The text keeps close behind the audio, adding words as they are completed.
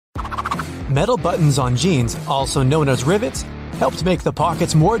Metal buttons on jeans, also known as rivets, helped make the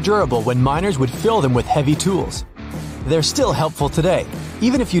pockets more durable when miners would fill them with heavy tools. They're still helpful today,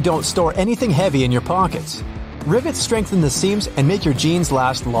 even if you don't store anything heavy in your pockets. Rivets strengthen the seams and make your jeans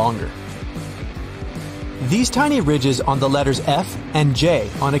last longer. These tiny ridges on the letters F and J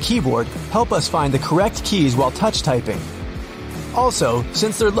on a keyboard help us find the correct keys while touch typing. Also,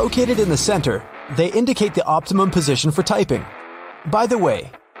 since they're located in the center, they indicate the optimum position for typing. By the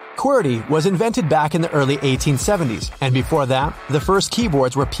way, QWERTY was invented back in the early 1870s, and before that, the first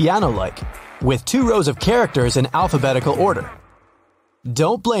keyboards were piano-like, with 2 rows of characters in alphabetical order.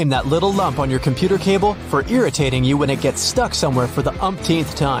 Don't blame that little lump on your computer cable for irritating you when it gets stuck somewhere for the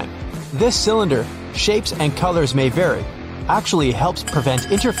umpteenth time. This cylinder, shapes and colors may vary, actually helps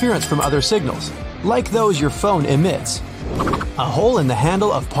prevent interference from other signals, like those your phone emits. A hole in the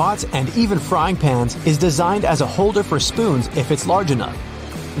handle of pots and even frying pans is designed as a holder for spoons if it's large enough.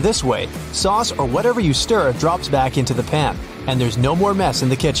 This way, sauce or whatever you stir drops back into the pan, and there's no more mess in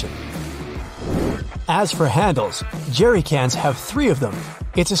the kitchen. As for handles, jerry cans have 3 of them.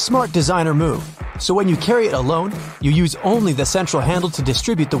 It's a smart designer move, so when you carry it alone, you use only the central handle to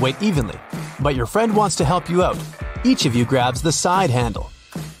distribute the weight evenly. But your friend wants to help you out. Each of you grabs the side handle.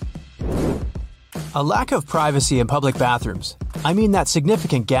 A lack of privacy in public bathrooms, I mean that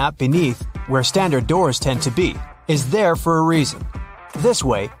significant gap beneath where standard doors tend to be, is there for a reason. This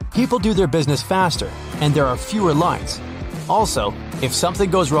way, people do their business faster, and there are fewer lines. Also, if something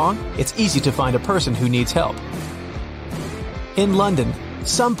goes wrong, it's easy to find a person who needs help. In London,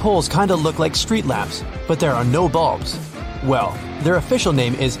 some poles kinda look like street lamps, but there are no bulbs. Well, their official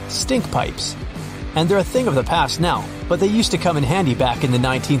name is stink pipes. And they're a thing of the past now, but they used to come in handy back in the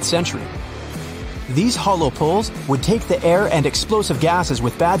 19th century. These hollow poles would take the air and explosive gases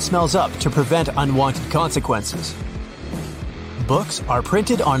with bad smells up to prevent unwanted consequences. Books are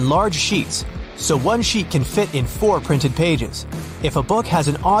printed on large sheets, so one sheet can fit in 4 printed pages. If a book has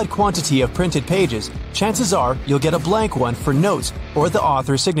an odd quantity of printed pages, chances are you'll get a blank one for notes or the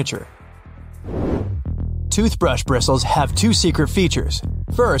author's signature. Toothbrush bristles have 2 secret features.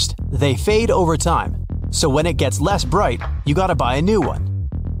 First, they fade over time, so when it gets less bright, you gotta buy a new one.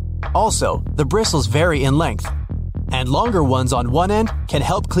 Also, the bristles vary in length, and longer ones on one end can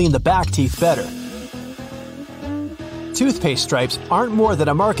help clean the back teeth better. Toothpaste stripes aren't more than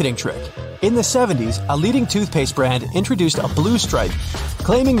a marketing trick. In the 70s, a leading toothpaste brand introduced a blue stripe,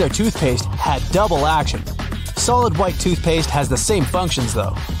 claiming their toothpaste had double action. Solid white toothpaste has the same functions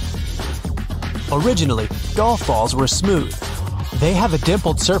though. Originally, golf balls were smooth. They have a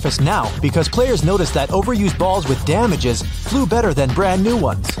dimpled surface now because players noticed that overused balls with damages flew better than brand new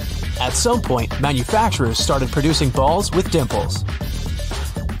ones. At some point, manufacturers started producing balls with dimples.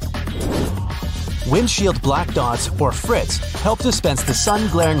 Windshield black dots, or frits, help dispense the sun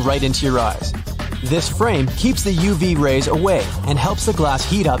glaring right into your eyes. This frame keeps the UV rays away and helps the glass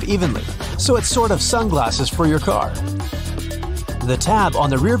heat up evenly, so it's sort of sunglasses for your car. The tab on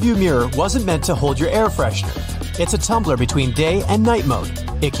the rearview mirror wasn't meant to hold your air freshener. It's a tumbler between day and night mode.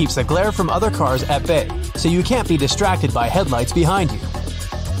 It keeps the glare from other cars at bay, so you can't be distracted by headlights behind you.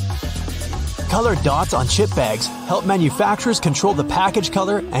 Colored dots on chip bags help manufacturers control the package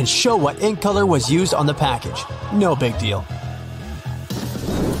color and show what ink color was used on the package. No big deal.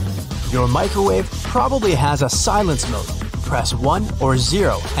 Your microwave probably has a silence mode. Press 1 or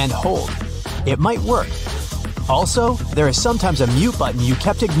 0 and hold. It might work. Also, there is sometimes a mute button you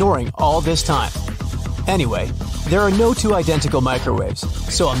kept ignoring all this time. Anyway, there are no 2 identical microwaves,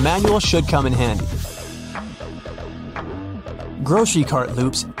 so a manual should come in handy. Grocery cart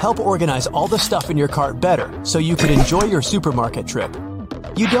loops help organize all the stuff in your cart better so you can enjoy your supermarket trip.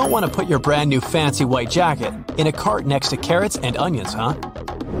 You don't want to put your brand new fancy white jacket in a cart next to carrots and onions, huh?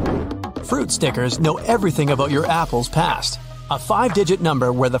 Fruit stickers know everything about your apple's past. A 5-digit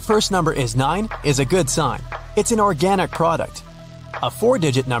number where the first number is 9 is a good sign. It's an organic product. A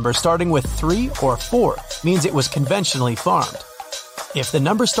 4-digit number starting with 3 or 4 means it was conventionally farmed. If the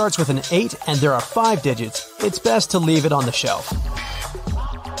number starts with an 8 and there are 5 digits, it's best to leave it on the shelf.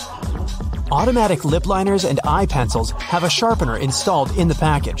 Automatic lip liners and eye pencils have a sharpener installed in the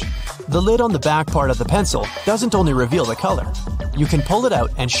package. The lid on the back part of the pencil doesn't only reveal the color. You can pull it out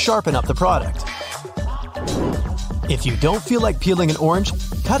and sharpen up the product. If you don't feel like peeling an orange,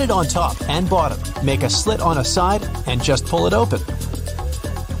 cut it on top and bottom, make a slit on a side, and just pull it open.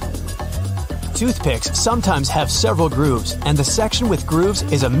 Toothpicks sometimes have several grooves, and the section with grooves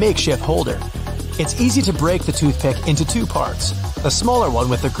is a makeshift holder. It's easy to break the toothpick into 2 parts. The smaller one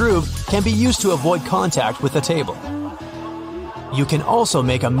with the groove can be used to avoid contact with the table. You can also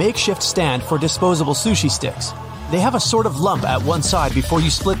make a makeshift stand for disposable sushi sticks. They have a sort of lump at one side before you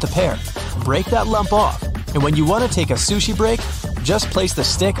split the pair. Break that lump off, and when you want to take a sushi break, just place the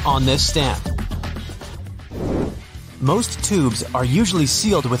stick on this stand. Most tubes are usually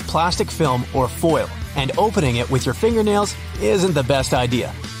sealed with plastic film or foil, and opening it with your fingernails isn't the best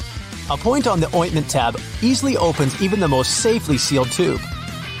idea. A point on the ointment tab easily opens even the most safely sealed tube.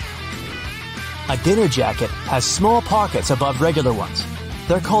 A dinner jacket has small pockets above regular ones.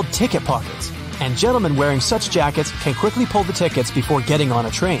 They're called ticket pockets, and gentlemen wearing such jackets can quickly pull the tickets before getting on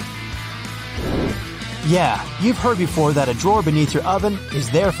a train. Yeah, you've heard before that a drawer beneath your oven is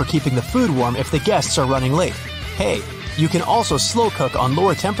there for keeping the food warm if the guests are running late. Hey, you can also slow cook on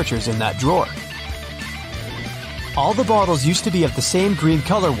lower temperatures in that drawer. All the bottles used to be of the same green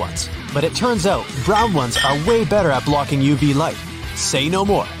color ones, but it turns out brown ones are way better at blocking UV light. Say no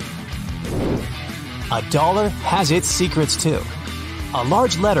more. A dollar has its secrets too. A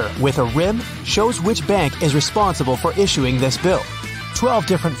large letter with a rim shows which bank is responsible for issuing this bill. 12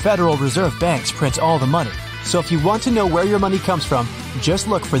 different Federal Reserve banks print all the money, so if you want to know where your money comes from, just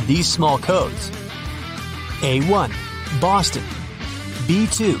look for these small codes. A1, Boston.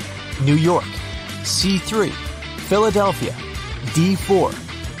 B2, New York. C3, Philadelphia. D4,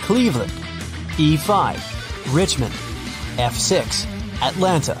 Cleveland. E5, Richmond. F6,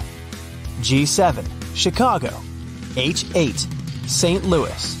 Atlanta. G7, Chicago. H8, St.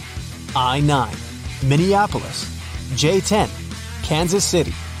 Louis. I9, Minneapolis. J10, Kansas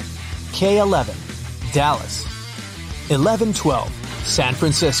City. K11, Dallas. 1112, San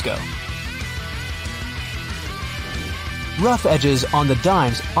Francisco. Rough edges on the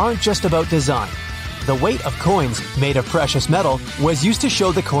dimes aren't just about design. The weight of coins made of precious metal was used to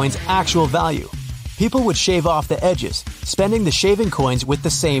show the coin's actual value. People would shave off the edges, spending the shaving coins with the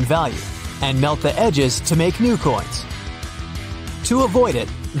same value, and melt the edges to make new coins. To avoid it,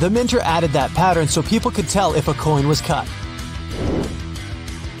 the minter added that pattern so people could tell if a coin was cut.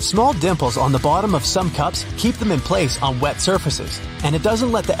 Small dimples on the bottom of some cups keep them in place on wet surfaces, and it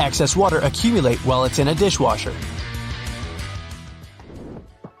doesn't let the excess water accumulate while it's in a dishwasher.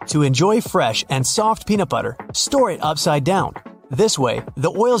 To enjoy fresh and soft peanut butter, store it upside down. This way,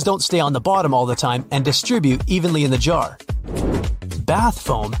 the oils don't stay on the bottom all the time and distribute evenly in the jar. Bath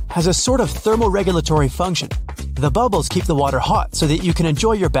foam has a sort of thermoregulatory function. The bubbles keep the water hot so that you can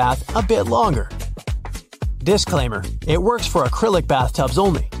enjoy your bath a bit longer. Disclaimer: it works for acrylic bathtubs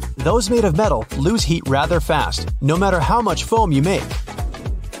only. Those made of metal lose heat rather fast, no matter how much foam you make.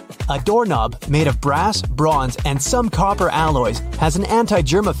 A doorknob made of brass, bronze, and some copper alloys has an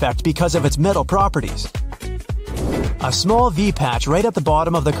anti-germ effect because of its metal properties. A small V-patch right at the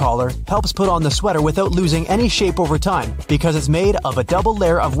bottom of the collar helps put on the sweater without losing any shape over time because it's made of a double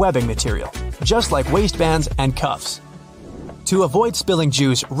layer of webbing material, just like waistbands and cuffs. To avoid spilling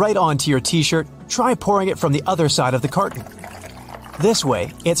juice right onto your t-shirt, try pouring it from the other side of the carton. This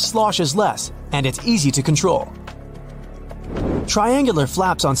way, it sloshes less, and it's easy to control. Triangular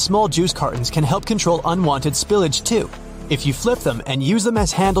flaps on small juice cartons can help control unwanted spillage too. If you flip them and use them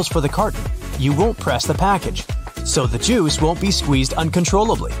as handles for the carton, you won't press the package, so the juice won't be squeezed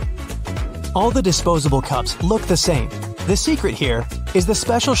uncontrollably. All the disposable cups look the same. The secret here is the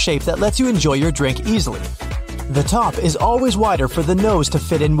special shape that lets you enjoy your drink easily. The top is always wider for the nose to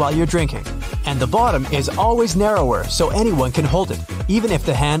fit in while you're drinking, and the bottom is always narrower so anyone can hold it, even if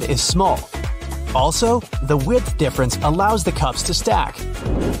the hand is small. Also, the width difference allows the cups to stack.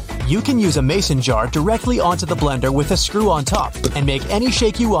 You can use a mason jar directly onto the blender with a screw on top and make any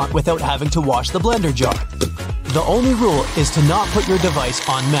shake you want without having to wash the blender jar. The only rule is to not put your device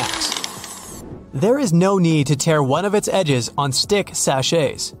on max. There is no need to tear one of its edges on stick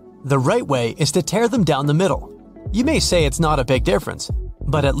sachets. The right way is to tear them down the middle. You may say it's not a big difference,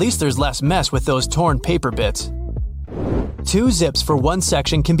 but at least there's less mess with those torn paper bits. 2 zips for one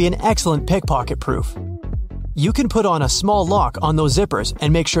section can be an excellent pickpocket proof. You can put on a small lock on those zippers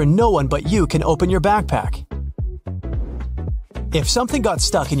and make sure no one but you can open your backpack. If something got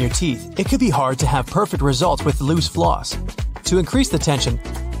stuck in your teeth, it could be hard to have perfect results with loose floss. To increase the tension,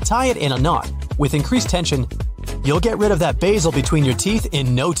 tie it in a knot. With increased tension, you'll get rid of that basil between your teeth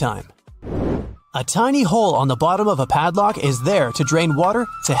in no time. A tiny hole on the bottom of a padlock is there to drain water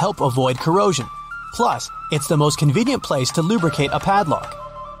to help avoid corrosion. Plus, it's the most convenient place to lubricate a padlock.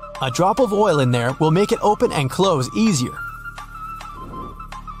 A drop of oil in there will make it open and close easier.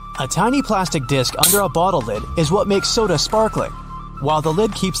 A tiny plastic disc under a bottle lid is what makes soda sparkling. While the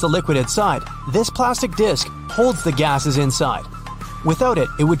lid keeps the liquid inside, this plastic disc holds the gases inside. Without it,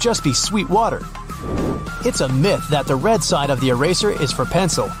 it would just be sweet water. It's a myth that the red side of the eraser is for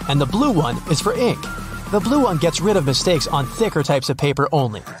pencil and the blue one is for ink. The blue one gets rid of mistakes on thicker types of paper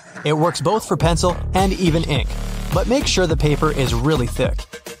only. It works both for pencil and even ink. but make sure the paper is really thick.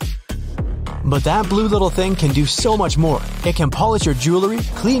 But that blue little thing can do so much more. It can polish your jewelry,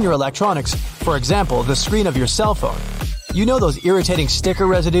 clean your electronics, for example, the screen of your cell phone. You know those irritating sticker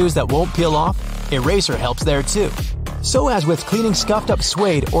residues that won't peel off? Eraser helps there too. So as with cleaning scuffed up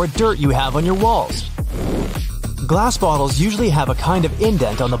suede or dirt you have on your walls. Glass bottles usually have a kind of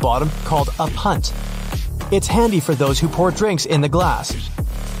indent on the bottom called a punt. It's handy for those who pour drinks in the glass.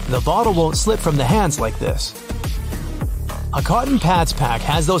 The bottle won't slip from the hands like this. A cotton pads pack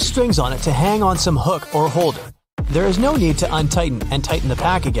has those strings on it to hang on some hook or holder. There is no need to untighten and tighten the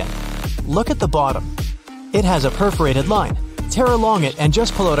pack again. Look at the bottom. It has a perforated line. Tear along it and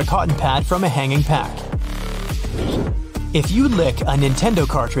just pull out a cotton pad from a hanging pack. If you lick a Nintendo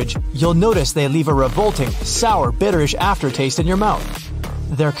cartridge, you'll notice they leave a revolting, sour, bitterish aftertaste in your mouth.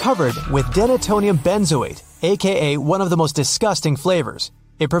 They're covered with denatonium benzoate, aka one of the most disgusting flavors.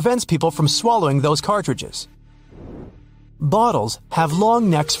 It prevents people from swallowing those cartridges. Bottles have long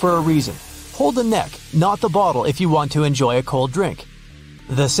necks for a reason. Hold the neck, not the bottle if you want to enjoy a cold drink.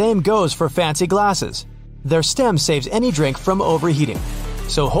 The same goes for fancy glasses. Their stem saves any drink from overheating.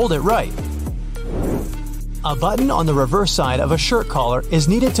 So hold it right. A button on the reverse side of a shirt collar is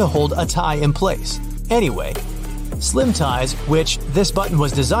needed to hold a tie in place. Anyway, slim ties, which this button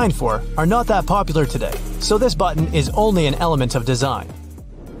was designed for, are not that popular today, so this button is only an element of design.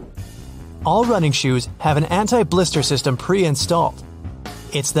 All running shoes have an anti-blister system pre-installed.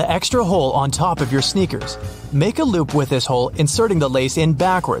 It's the extra hole on top of your sneakers. Make a loop with this hole, inserting the lace in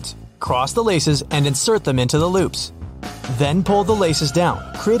backwards. Cross the laces and insert them into the loops. Then pull the laces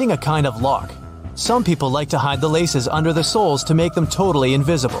down, creating a kind of lock. Some people like to hide the laces under the soles to make them totally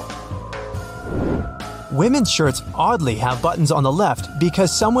invisible. Women's shirts oddly have buttons on the left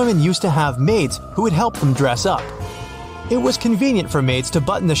because some women used to have maids who would help them dress up. It was convenient for maids to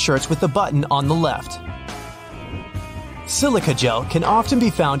button the shirts with the button on the left. Silica gel can often be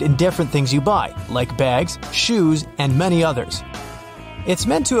found in different things you buy, like bags, shoes, and many others. It's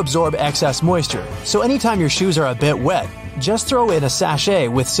meant to absorb excess moisture, so anytime your shoes are a bit wet, just throw in a sachet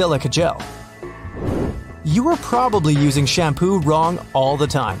with silica gel. You are probably using shampoo wrong all the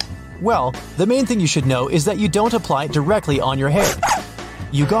time. Well, the main thing you should know is that you don't apply it directly on your hair.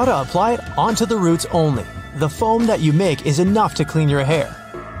 You gotta apply it onto the roots only. The foam that you make is enough to clean your hair.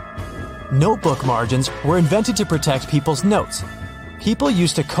 Notebook margins were invented to protect people's notes. People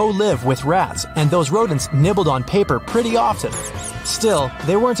used to co-live with rats, and those rodents nibbled on paper pretty often. Still,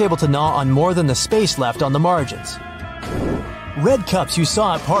 they weren't able to gnaw on more than the space left on the margins. Red cups you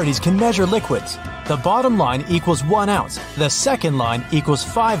saw at parties can measure liquids. The bottom line equals 1 ounce, the second line equals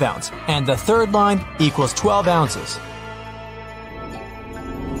 5 ounces, and the third line equals 12 ounces.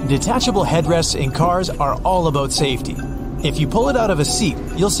 Detachable headrests in cars are all about safety. If you pull it out of a seat,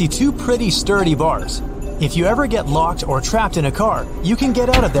 you'll see 2 pretty sturdy bars. If you ever get locked or trapped in a car, you can get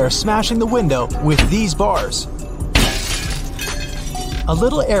out of there smashing the window with these bars. A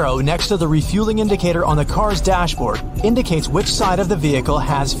little arrow next to the refueling indicator on the car's dashboard indicates which side of the vehicle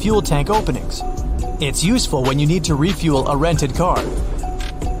has fuel tank openings. It's useful when you need to refuel a rented car.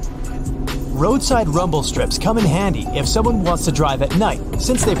 Roadside rumble strips come in handy if someone wants to drive at night,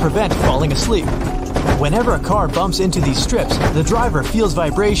 since they prevent falling asleep. Whenever a car bumps into these strips, the driver feels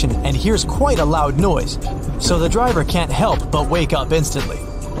vibration and hears quite a loud noise, so the driver can't help but wake up instantly.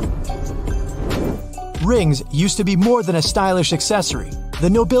 Rings used to be more than a stylish accessory. The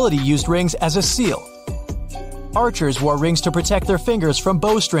nobility used rings as a seal. Archers wore rings to protect their fingers from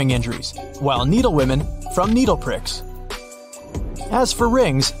bowstring injuries, while needlewomen from needle pricks. As for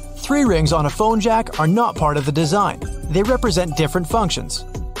rings, 3 rings on a phone jack are not part of the design. They represent different functions.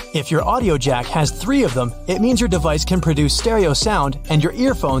 If your audio jack has 3 of them, it means your device can produce stereo sound and your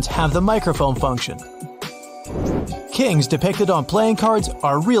earphones have the microphone function. Kings depicted on playing cards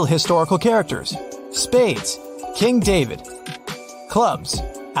are real historical characters. Spades, King David. Clubs,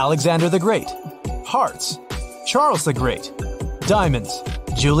 Alexander the Great. Hearts, Charles the Great. Diamonds,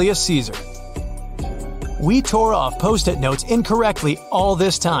 Julius Caesar. We tore off Post-it notes incorrectly all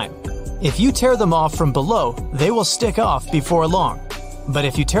this time. If you tear them off from below, they will stick off before long. But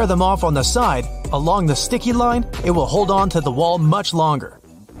if you tear them off on the side, along the sticky line, it will hold on to the wall much longer.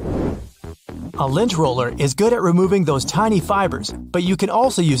 A lint roller is good at removing those tiny fibers, but you can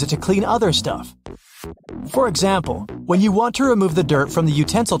also use it to clean other stuff. For example, when you want to remove the dirt from the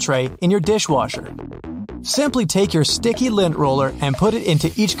utensil tray in your dishwasher. Simply take your sticky lint roller and put it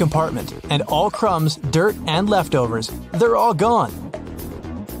into each compartment, and all crumbs, dirt, and leftovers, they're all gone.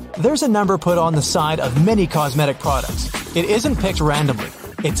 There's a number put on the side of many cosmetic products. It isn't picked randomly.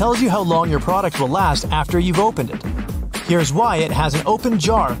 It tells you how long your product will last after you've opened it. Here's why it has an open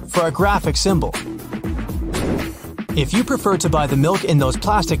jar for a graphic symbol. If you prefer to buy the milk in those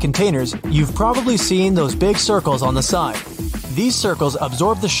plastic containers, you've probably seen those big circles on the side. These circles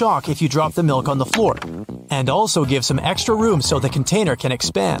absorb the shock if you drop the milk on the floor, and also give some extra room so the container can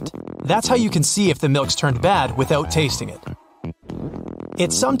expand. That's how you can see if the milk's turned bad without tasting it.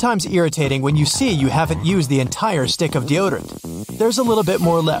 It's sometimes irritating when you see you haven't used the entire stick of deodorant. There's a little bit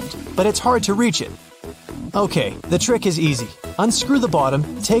more left, but it's hard to reach it. Okay, the trick is easy. Unscrew the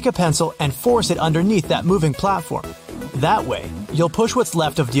bottom, take a pencil, and force it underneath that moving platform. That way, you'll push what's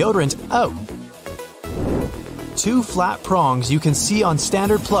left of deodorant out. 2 flat prongs you can see on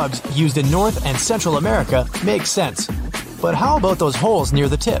standard plugs used in North and Central America make sense. But how about those holes near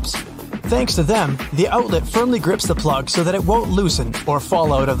the tips? Thanks to them, the outlet firmly grips the plug so that it won't loosen or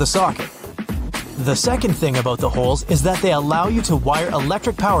fall out of the socket. The second thing about the holes is that they allow you to wire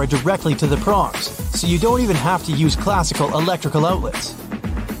electric power directly to the prongs, so you don't even have to use classical electrical outlets.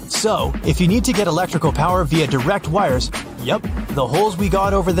 So, if you need to get electrical power via direct wires, yep, the holes we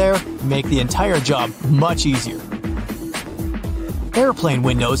got over there make the entire job much easier. Airplane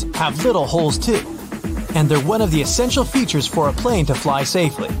windows have little holes too, and they're one of the essential features for a plane to fly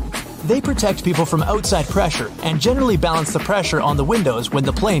safely. They protect people from outside pressure and generally balance the pressure on the windows when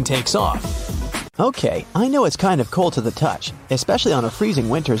the plane takes off. Okay, I know it's kind of cold to the touch, especially on a freezing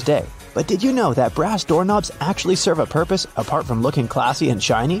winter's day, but did you know that brass doorknobs actually serve a purpose apart from looking classy and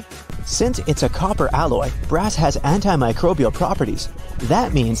shiny? Since it's a copper alloy, brass has antimicrobial properties.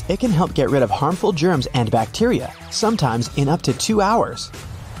 That means it can help get rid of harmful germs and bacteria, sometimes in up to 2 hours.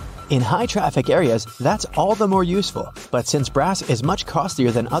 In high-traffic areas, that's all the more useful, but since brass is much costlier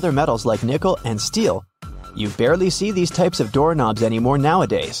than other metals like nickel and steel, you barely see these types of doorknobs anymore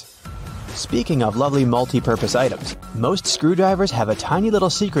nowadays. Speaking of lovely multi-purpose items, most screwdrivers have a tiny little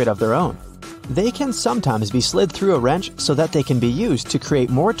secret of their own. They can sometimes be slid through a wrench so that they can be used to create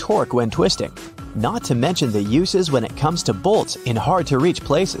more torque when twisting, not to mention the uses when it comes to bolts in hard-to-reach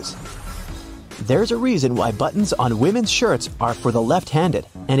places. There's a reason why buttons on women's shirts are for the left-handed,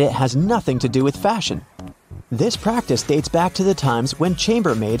 and it has nothing to do with fashion. This practice dates back to the times when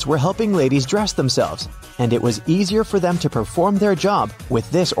chambermaids were helping ladies dress themselves, and it was easier for them to perform their job with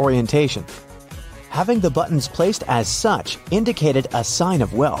this orientation. Having the buttons placed as such indicated a sign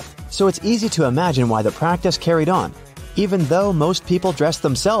of wealth, so it's easy to imagine why the practice carried on, even though most people dress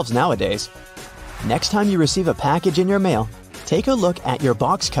themselves nowadays. Next time you receive a package in your mail, take a look at your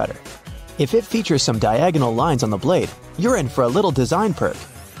box cutter. If it features some diagonal lines on the blade, you're in for a little design perk.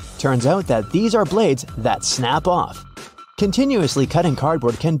 Turns out that these are blades that snap off. Continuously cutting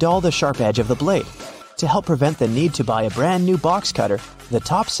cardboard can dull the sharp edge of the blade. To help prevent the need to buy a brand new box cutter, the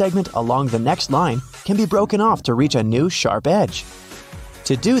top segment along the next line can be broken off to reach a new sharp edge.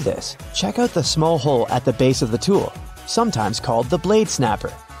 To do this, check out the small hole at the base of the tool, sometimes called the blade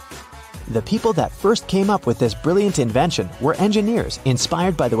snapper. The people that first came up with this brilliant invention were engineers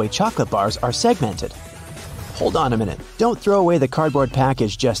inspired by the way chocolate bars are segmented. Hold on a minute, don't throw away the cardboard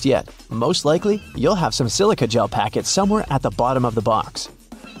package just yet. Most likely, you'll have some silica gel packets somewhere at the bottom of the box.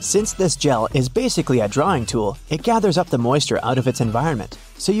 Since this gel is basically a drawing tool, it gathers up the moisture out of its environment,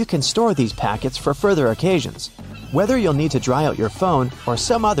 so you can store these packets for further occasions, whether you'll need to dry out your phone or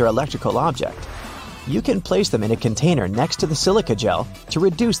some other electrical object. You can place them in a container next to the silica gel to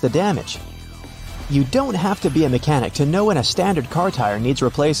reduce the damage. You don't have to be a mechanic to know when a standard car tire needs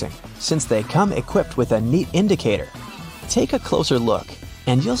replacing, since they come equipped with a neat indicator. Take a closer look,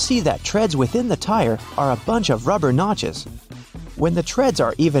 and you'll see that treads within the tire are a bunch of rubber notches. When the treads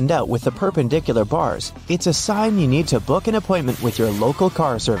are evened out with the perpendicular bars, it's a sign you need to book an appointment with your local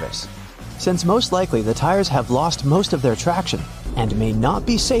car service, since most likely the tires have lost most of their traction and may not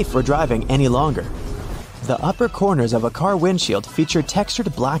be safe for driving any longer. The upper corners of a car windshield feature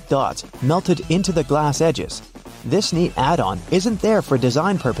textured black dots melted into the glass edges. This neat add-on isn't there for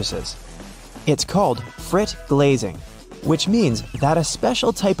design purposes. It's called frit glazing, which means that a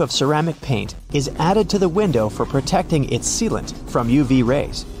special type of ceramic paint is added to the window for protecting its sealant from UV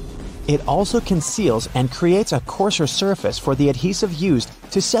rays. It also conceals and creates a coarser surface for the adhesive used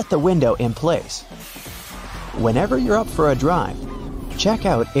to set the window in place. Whenever you're up for a drive, check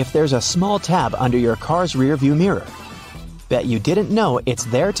out if there's a small tab under your car's rearview mirror. Bet you didn't know it's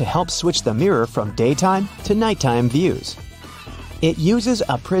there to help switch the mirror from daytime to nighttime views. It uses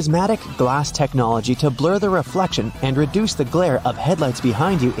a prismatic glass technology to blur the reflection and reduce the glare of headlights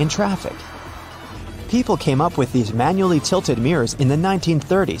behind you in traffic. People came up with these manually tilted mirrors in the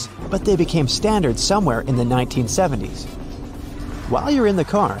 1930s, but they became standard somewhere in the 1970s. While you're in the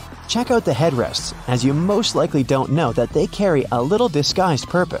car, check out the headrests, as you most likely don't know that they carry a little disguised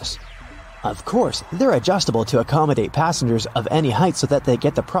purpose. Of course, they're adjustable to accommodate passengers of any height so that they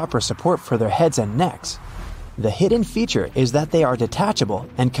get the proper support for their heads and necks. The hidden feature is that they are detachable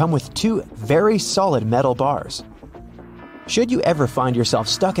and come with two very solid metal bars. Should you ever find yourself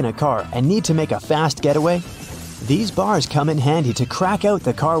stuck in a car and need to make a fast getaway, these bars come in handy to crack out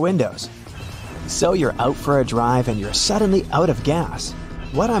the car windows. So you're out for a drive and you're suddenly out of gas.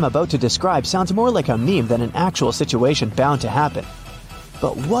 What I'm about to describe sounds more like a meme than an actual situation bound to happen.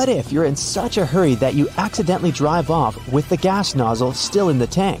 But what if you're in such a hurry that you accidentally drive off with the gas nozzle still in the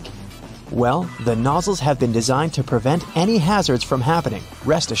tank? Well, the nozzles have been designed to prevent any hazards from happening,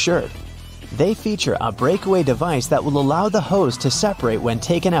 rest assured. They feature a breakaway device that will allow the hose to separate when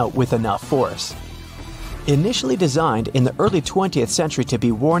taken out with enough force. Initially designed in the early 20th century to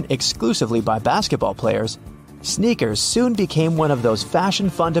be worn exclusively by basketball players, sneakers soon became one of those fashion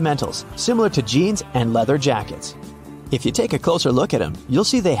fundamentals similar to jeans and leather jackets. If you take a closer look at them, you'll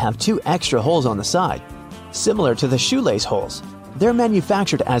see they have two extra holes on the side, similar to the shoelace holes. They're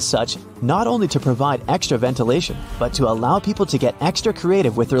manufactured as such not only to provide extra ventilation, but to allow people to get extra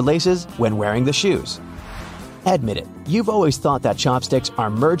creative with their laces when wearing the shoes. Admit it, you've always thought that chopsticks are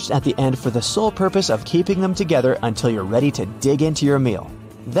merged at the end for the sole purpose of keeping them together until you're ready to dig into your meal.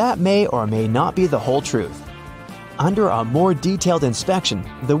 That may or may not be the whole truth. Under a more detailed inspection,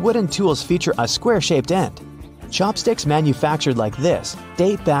 the wooden tools feature a square-shaped end. Chopsticks manufactured like this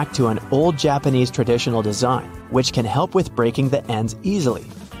date back to an old Japanese traditional design, which can help with breaking the ends easily.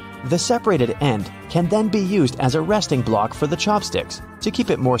 The separated end can then be used as a resting block for the chopsticks to keep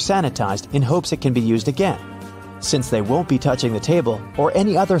it more sanitized in hopes it can be used again, since they won't be touching the table or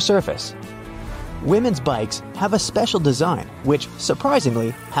any other surface. Women's bikes have a special design which,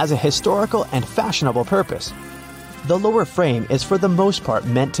 surprisingly, has a historical and fashionable purpose. The lower frame is for the most part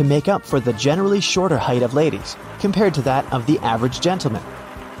meant to make up for the generally shorter height of ladies, compared to that of the average gentleman.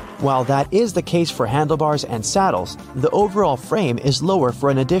 While that is the case for handlebars and saddles, the overall frame is lower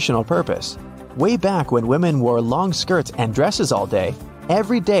for an additional purpose. Way back when women wore long skirts and dresses all day,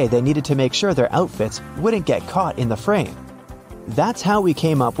 every day they needed to make sure their outfits wouldn't get caught in the frame. That's how we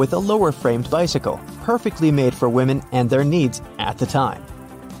came up with a lower-framed bicycle, perfectly made for women and their needs at the time.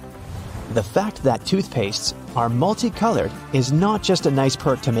 The fact that toothpastes are multicolored is not just a nice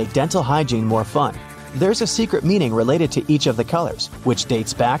perk to make dental hygiene more fun. There's a secret meaning related to each of the colors, which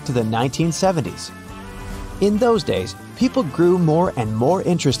dates back to the 1970s. In those days, people grew more and more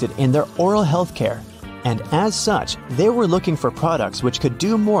interested in their oral health care, and as such, they were looking for products which could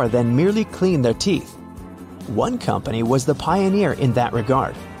do more than merely clean their teeth. One company was the pioneer in that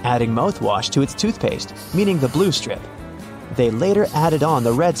regard, adding mouthwash to its toothpaste, meaning the blue strip. They later added on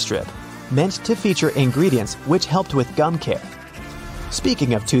the red strip, meant to feature ingredients which helped with gum care.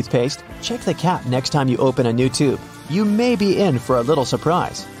 Speaking of toothpaste, check the cap next time you open a new tube. You may be in for a little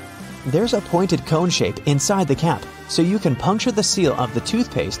surprise. There's a pointed cone shape inside the cap, so you can puncture the seal of the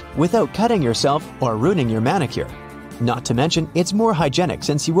toothpaste without cutting yourself or ruining your manicure. Not to mention, it's more hygienic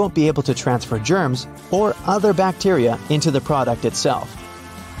since you won't be able to transfer germs or other bacteria into the product itself.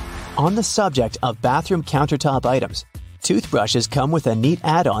 On the subject of bathroom countertop items, toothbrushes come with a neat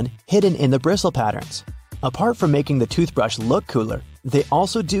add-on hidden in the bristle patterns. Apart from making the toothbrush look cooler, they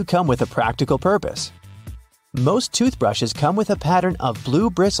also do come with a practical purpose. Most toothbrushes come with a pattern of blue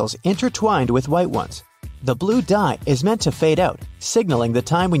bristles intertwined with white ones. The blue dye is meant to fade out, signaling the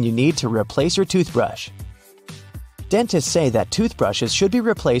time when you need to replace your toothbrush. Dentists say that toothbrushes should be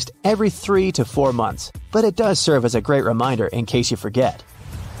replaced every 3 to 4 months, but it does serve as a great reminder in case you forget.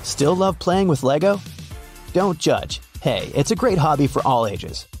 Still love playing with Lego? Don't judge. Hey, it's a great hobby for all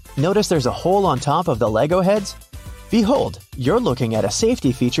ages. Notice there's a hole on top of the Lego heads? Behold, you're looking at a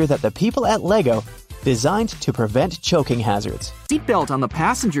safety feature that the people at Lego designed to prevent choking hazards. Seatbelt on the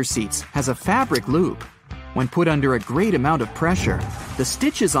passenger seats has a fabric loop. When put under a great amount of pressure, the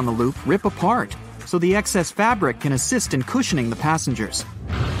stitches on the loop rip apart, so the excess fabric can assist in cushioning the passengers.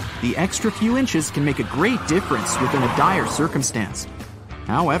 The extra few inches can make a great difference within a dire circumstance.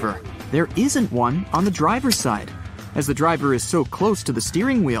 However, there isn't one on the driver's side. As the driver is so close to the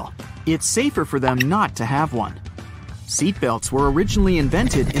steering wheel, it's safer for them not to have one. Seatbelts were originally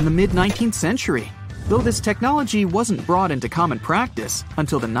invented in the mid-19th century, though this technology wasn't brought into common practice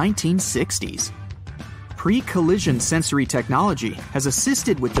until the 1960s. Pre-collision sensory technology has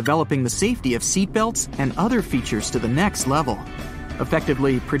assisted with developing the safety of seatbelts and other features to the next level.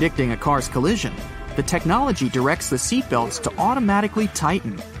 Effectively predicting a car's collision, the technology directs the seatbelts to automatically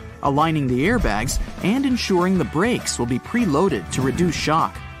tighten, aligning the airbags and ensuring the brakes will be preloaded to reduce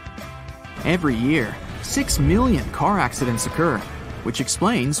shock. Every year, 6 million car accidents occur, which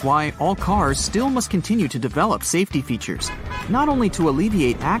explains why all cars still must continue to develop safety features, not only to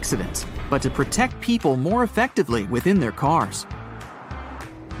alleviate accidents, but to protect people more effectively within their cars.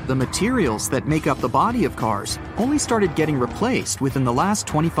 The materials that make up the body of cars only started getting replaced within the last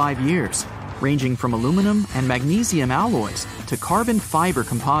 25 years, ranging from aluminum and magnesium alloys to carbon fiber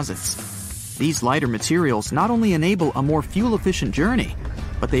composites. These lighter materials not only enable a more fuel-efficient journey,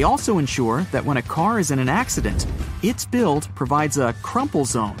 but they also ensure that when a car is in an accident, its build provides a crumple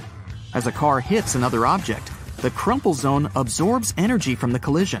zone. As a car hits another object, the crumple zone absorbs energy from the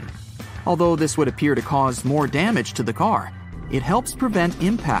collision. Although this would appear to cause more damage to the car, it helps prevent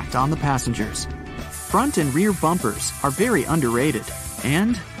impact on the passengers. Front and rear bumpers are very underrated,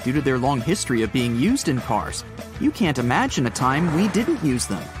 and due to their long history of being used in cars, you can't imagine a time we didn't use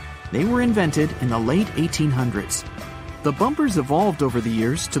them. They were invented in the late 1800s. The bumpers evolved over the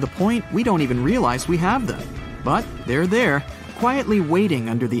years to the point we don't even realize we have them. But they're there, quietly waiting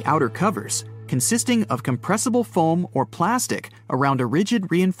under the outer covers, consisting of compressible foam or plastic around a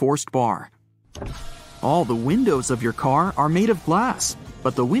rigid reinforced bar. All the windows of your car are made of glass,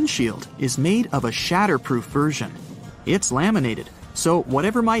 but the windshield is made of a shatterproof version. It's laminated, so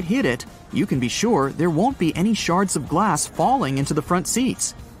whatever might hit it, you can be sure there won't be any shards of glass falling into the front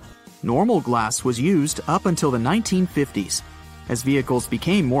seats. Normal glass was used up until the 1950s. As vehicles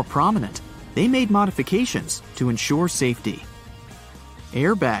became more prominent, they made modifications to ensure safety.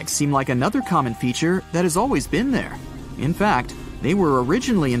 Airbags seem like another common feature that has always been there. In fact, they were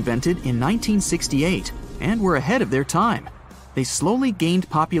originally invented in 1968 and were ahead of their time. They slowly gained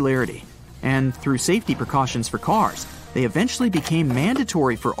popularity, and through safety precautions for cars, they eventually became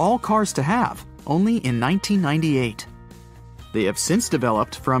mandatory for all cars to have, only in 1998. They have since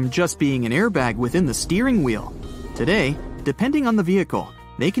developed from just being an airbag within the steering wheel. Today, depending on the vehicle,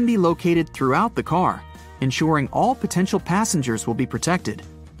 they can be located throughout the car, ensuring all potential passengers will be protected.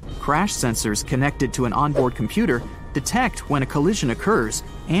 Crash sensors connected to an onboard computer detect when a collision occurs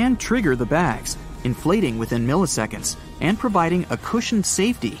and trigger the bags, inflating within milliseconds and providing a cushioned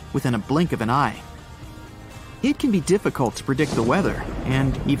safety within a blink of an eye. It can be difficult to predict the weather,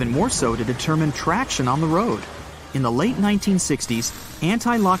 and even more so to determine traction on the road. In the late 1960s,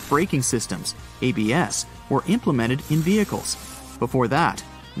 anti-lock braking systems, ABS, were implemented in vehicles. Before that,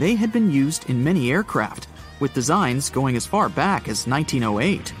 they had been used in many aircraft, with designs going as far back as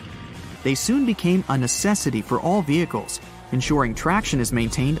 1908. They soon became a necessity for all vehicles, ensuring traction is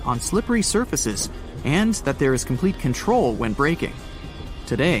maintained on slippery surfaces and that there is complete control when braking.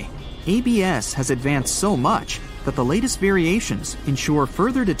 Today, ABS has advanced so much that the latest variations ensure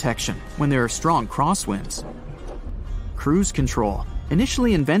further detection when there are strong crosswinds. Cruise control,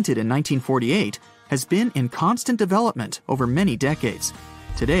 initially invented in 1948, has been in constant development over many decades.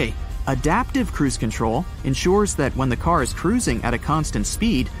 Today, adaptive cruise control ensures that when the car is cruising at a constant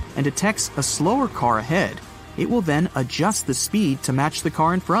speed and detects a slower car ahead, it will then adjust the speed to match the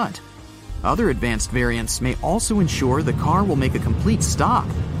car in front. Other advanced variants may also ensure the car will make a complete stop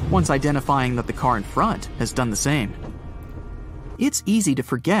once identifying that the car in front has done the same. It's easy to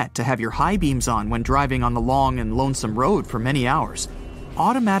forget to have your high beams on when driving on the long and lonesome road for many hours.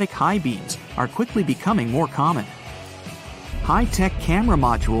 Automatic high beams are quickly becoming more common. High-tech camera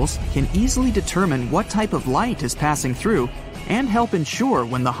modules can easily determine what type of light is passing through and help ensure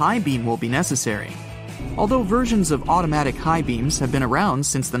when the high beam will be necessary. Although versions of automatic high beams have been around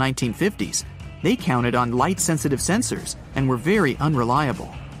since the 1950s, they counted on light-sensitive sensors and were very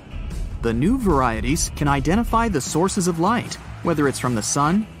unreliable. The new varieties can identify the sources of light, whether it's from the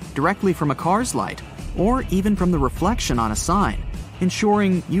sun, directly from a car's light, or even from the reflection on a sign,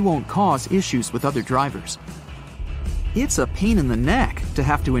 ensuring you won't cause issues with other drivers. It's a pain in the neck to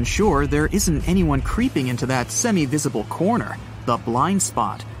have to ensure there isn't anyone creeping into that semi-visible corner, the blind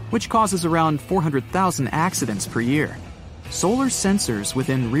spot, which causes around 400,000 accidents per year. Solar sensors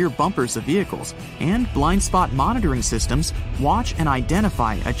within rear bumpers of vehicles and blind spot monitoring systems watch and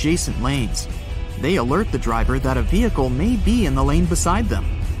identify adjacent lanes. They alert the driver that a vehicle may be in the lane beside them,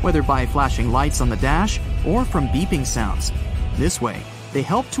 whether by flashing lights on the dash or from beeping sounds. This way, they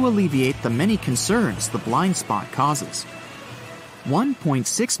help to alleviate the many concerns the blind spot causes.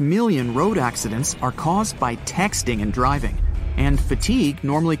 1.6 million road accidents are caused by texting and driving, and fatigue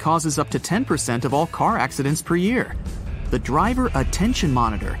normally causes up to 10% of all car accidents per year. The Driver Attention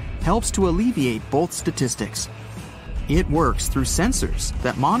Monitor helps to alleviate both statistics. It works through sensors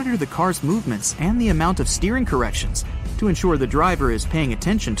that monitor the car's movements and the amount of steering corrections to ensure the driver is paying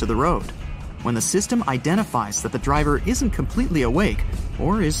attention to the road. When the system identifies that the driver isn't completely awake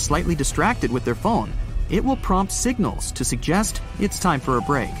or is slightly distracted with their phone, it will prompt signals to suggest it's time for a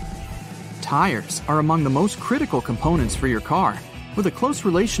break. Tires are among the most critical components for your car, with a close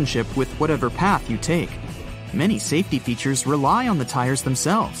relationship with whatever path you take. Many safety features rely on the tires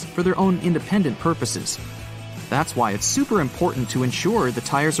themselves for their own independent purposes. That's why it's super important to ensure the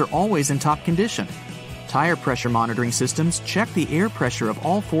tires are always in top condition. Tire pressure monitoring systems check the air pressure of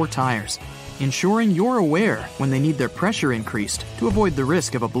all 4 tires, ensuring you're aware when they need their pressure increased to avoid the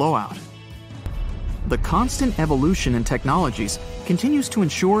risk of a blowout. The constant evolution in technologies continues to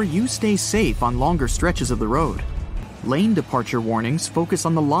ensure you stay safe on longer stretches of the road. Lane departure warnings focus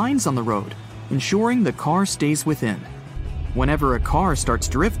on the lines on the road, ensuring the car stays within. Whenever a car starts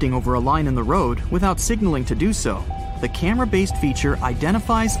drifting over a line in the road without signaling to do so, the camera-based feature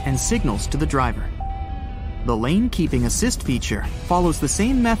identifies and signals to the driver. The lane keeping assist feature follows the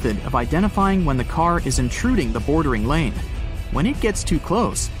same method of identifying when the car is intruding the bordering lane. When it gets too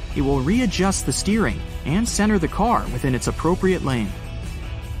close, it will readjust the steering and center the car within its appropriate lane.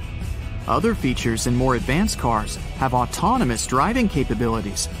 Other features in more advanced cars have autonomous driving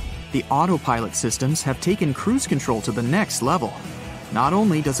capabilities. The autopilot systems have taken cruise control to the next level. Not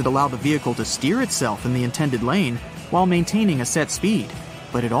only does it allow the vehicle to steer itself in the intended lane while maintaining a set speed,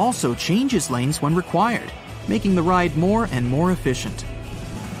 but it also changes lanes when required, making the ride more and more efficient.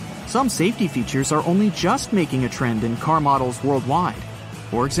 Some safety features are only just making a trend in car models worldwide.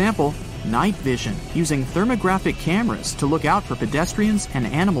 For example, night vision using thermographic cameras to look out for pedestrians and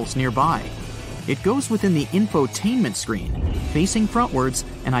animals nearby. It goes within the infotainment screen, facing frontwards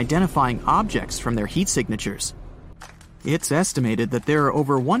and identifying objects from their heat signatures. It's estimated that there are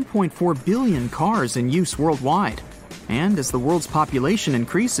over 1.4 billion cars in use worldwide, and as the world's population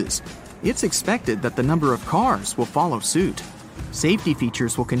increases, it's expected that the number of cars will follow suit. Safety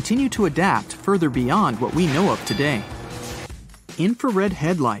features will continue to adapt further beyond what we know of today. Infrared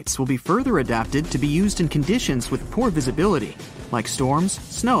headlights will be further adapted to be used in conditions with poor visibility, like storms,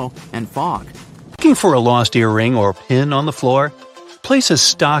 snow, and fog. Looking for a lost earring or pin on the floor? Place a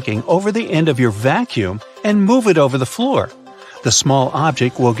stocking over the end of your vacuum and move it over the floor. The small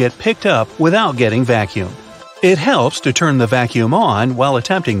object will get picked up without getting vacuumed. It helps to turn the vacuum on while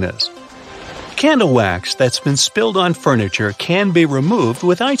attempting this. Candle wax that's been spilled on furniture can be removed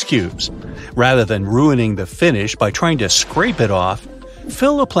with ice cubes. Rather than ruining the finish by trying to scrape it off,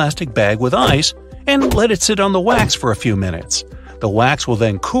 fill a plastic bag with ice and let it sit on the wax for a few minutes. The wax will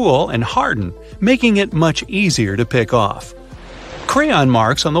then cool and harden, making it much easier to pick off. Crayon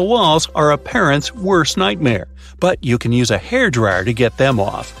marks on the walls are a parent's worst nightmare, but you can use a hairdryer to get them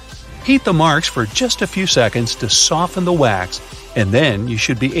off. Heat the marks for just a few seconds to soften the wax, and then you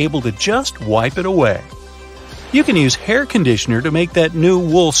should be able to just wipe it away. You can use hair conditioner to make that new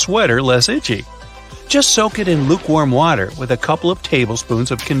wool sweater less itchy. Just soak it in lukewarm water with a couple of tablespoons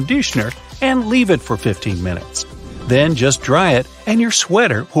of conditioner and leave it for 15 minutes. Then just dry it and your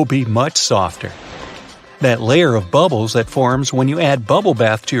sweater will be much softer. That layer of bubbles that forms when you add bubble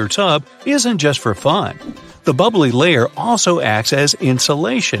bath to your tub isn't just for fun. The bubbly layer also acts as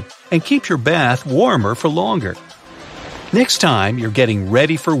insulation and keeps your bath warmer for longer. Next time you're getting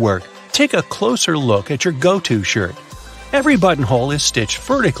ready for work, take a closer look at your go-to shirt. Every buttonhole is stitched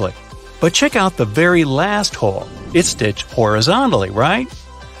vertically, but check out the very last hole. It's stitched horizontally, right?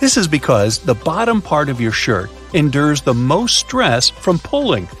 This is because the bottom part of your shirt endures the most stress from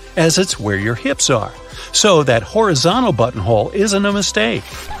pulling, as it's where your hips are. So that horizontal buttonhole isn't a mistake.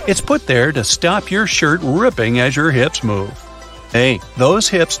 It's put there to stop your shirt ripping as your hips move. Hey, those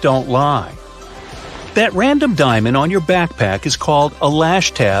hips don't lie. That random diamond on your backpack is called a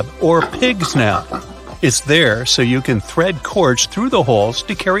lash tab or pig snout. It's there so you can thread cords through the holes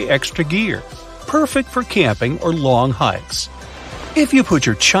to carry extra gear. Perfect for camping or long hikes. If you put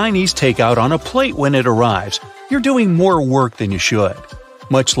your Chinese takeout on a plate when it arrives, you're doing more work than you should.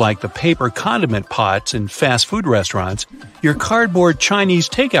 Much like the paper condiment pots in fast food restaurants, your cardboard Chinese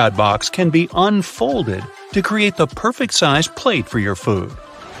takeout box can be unfolded to create the perfect size plate for your food.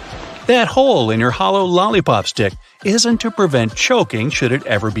 That hole in your hollow lollipop stick isn't to prevent choking should it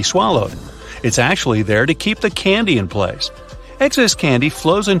ever be swallowed. It's actually there to keep the candy in place. Excess candy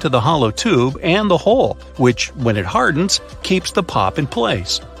flows into the hollow tube and the hole, which, when it hardens, keeps the pop in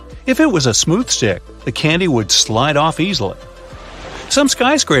place. If it was a smooth stick, the candy would slide off easily. Some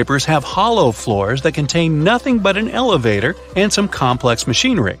skyscrapers have hollow floors that contain nothing but an elevator and some complex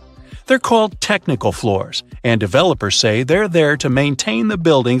machinery. They're called technical floors, and developers say they're there to maintain the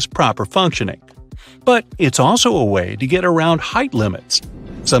building's proper functioning. But it's also a way to get around height limits.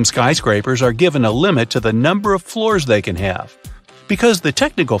 Some skyscrapers are given a limit to the number of floors they can have. Because the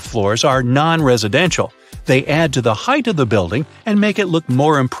technical floors are non-residential, they add to the height of the building and make it look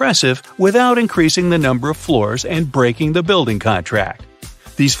more impressive without increasing the number of floors and breaking the building contract.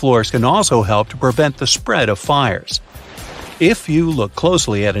 These floors can also help to prevent the spread of fires. If you look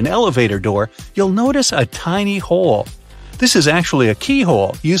closely at an elevator door, you'll notice a tiny hole. This is actually a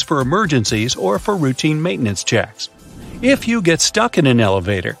keyhole used for emergencies or for routine maintenance checks. If you get stuck in an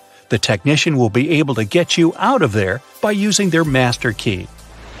elevator, the technician will be able to get you out of there by using their master key.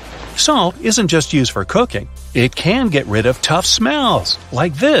 Salt isn't just used for cooking. It can get rid of tough smells,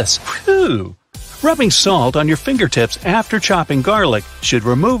 like this. Whew! Rubbing salt on your fingertips after chopping garlic should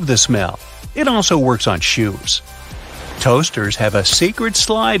remove the smell. It also works on shoes. Toasters have a secret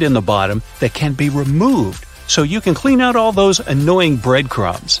slide in the bottom that can be removed so you can clean out all those annoying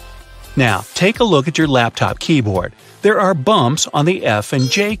breadcrumbs. Now, take a look at your laptop keyboard. There are bumps on the F and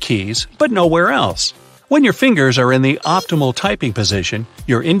J keys, but nowhere else. When your fingers are in the optimal typing position,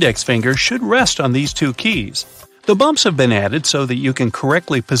 your index finger should rest on these two keys. The bumps have been added so that you can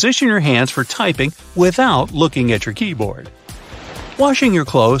correctly position your hands for typing without looking at your keyboard. Washing your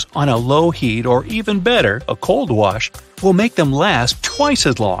clothes on a low heat or even better, a cold wash, will make them last twice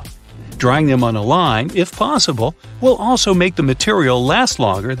as long. Drying them on a line, if possible, will also make the material last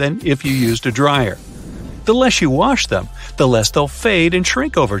longer than if you used a dryer. The less you wash them, the less they'll fade and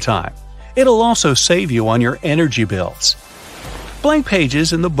shrink over time. It'll also save you on your energy bills. Blank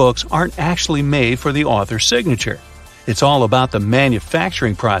pages in the books aren't actually made for the author's signature. It's all about the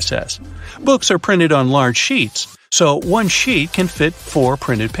manufacturing process. Books are printed on large sheets, so one sheet can fit 4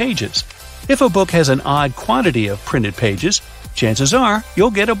 printed pages. If a book has an odd quantity of printed pages, chances are you'll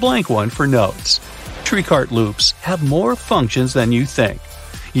get a blank one for notes. Tree cart loops have more functions than you think.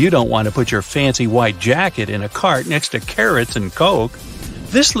 You don't want to put your fancy white jacket in a cart next to carrots and Coke.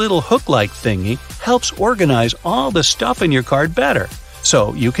 This little hook-like thingy helps organize all the stuff in your cart better,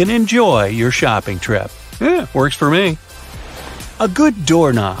 so you can enjoy your shopping trip. Works for me. A good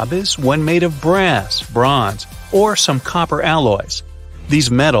doorknob is one made of brass, bronze, or some copper alloys.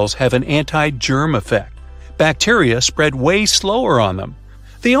 These metals have an anti-germ effect. Bacteria spread way slower on them.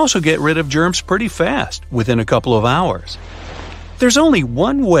 They also get rid of germs pretty fast, within a couple of hours. There's only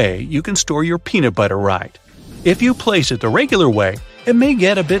one way you can store your peanut butter right. If you place it the regular way, it may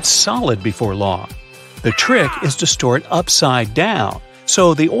get a bit solid before long. The trick is to store it upside down,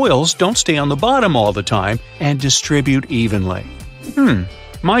 so the oils don't stay on the bottom all the time and distribute evenly.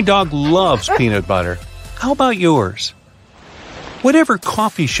 My dog loves peanut butter. How about yours? Whatever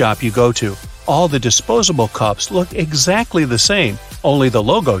coffee shop you go to, all the disposable cups look exactly the same, only the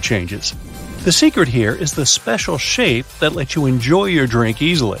logo changes. The secret here is the special shape that lets you enjoy your drink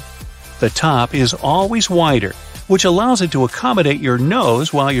easily. The top is always wider, which allows it to accommodate your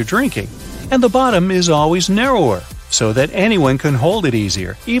nose while you're drinking, and the bottom is always narrower, so that anyone can hold it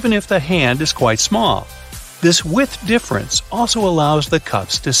easier, even if the hand is quite small. This width difference also allows the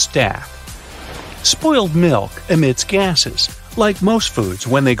cups to stack. Spoiled milk emits gases, like most foods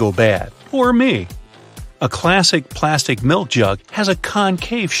when they go bad, or me. A classic plastic milk jug has a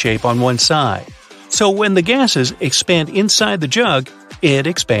concave shape on one side, so when the gases expand inside the jug, it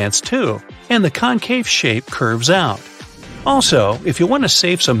expands too, and the concave shape curves out. Also, if you want to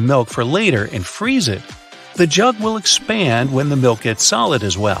save some milk for later and freeze it, the jug will expand when the milk gets solid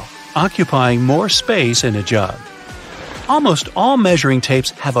as well, occupying more space in a jug. Almost all measuring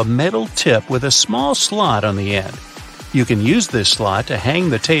tapes have a metal tip with a small slot on the end. You can use this slot to hang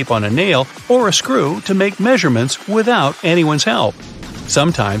the tape on a nail or a screw to make measurements without anyone's help.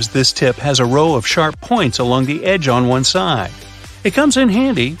 Sometimes this tip has a row of sharp points along the edge on one side. It comes in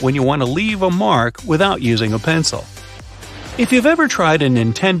handy when you want to leave a mark without using a pencil. If you've ever tried a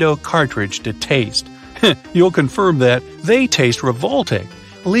Nintendo cartridge to taste, you'll confirm that they taste revolting,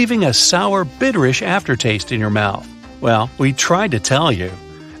 leaving a sour, bitterish aftertaste in your mouth. Well, we tried to tell you.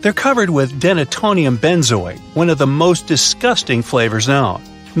 They're covered with denatonium benzoate, one of the most disgusting flavors known.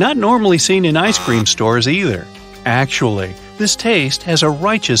 Not normally seen in ice cream stores either. Actually, this taste has a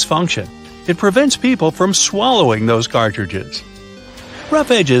righteous function. It prevents people from swallowing those cartridges.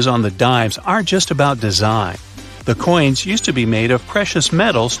 Rough edges on the dimes aren't just about design. The coins used to be made of precious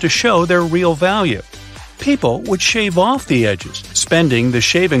metals to show their real value. People would shave off the edges, spending the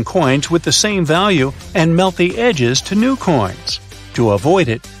shaven coins with the same value and melt the edges to new coins. To avoid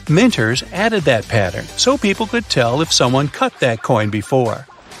it, minters added that pattern so people could tell if someone cut that coin before.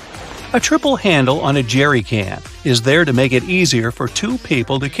 A triple handle on a jerry can is there to make it easier for two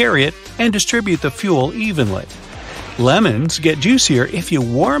people to carry it and distribute the fuel evenly. Lemons get juicier if you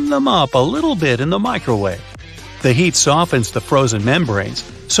warm them up a little bit in the microwave. The heat softens the frozen membranes,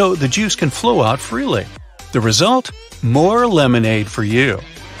 so the juice can flow out freely. The result? More lemonade for you.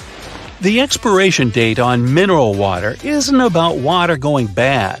 The expiration date on mineral water isn't about water going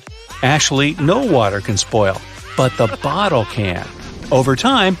bad. Actually, no water can spoil, but the bottle can. Over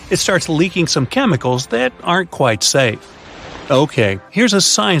time, it starts leaking some chemicals that aren't quite safe. Okay, here's a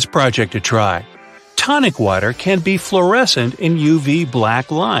science project to try. Tonic water can be fluorescent in UV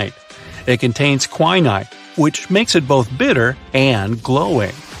black light. It contains quinine, which makes it both bitter and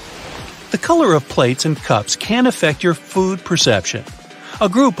glowing. The color of plates and cups can affect your food perception. A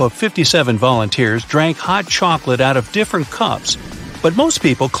group of 57 volunteers drank hot chocolate out of different cups, but most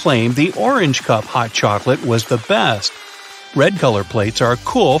people claim the orange cup hot chocolate was the best. Red color plates are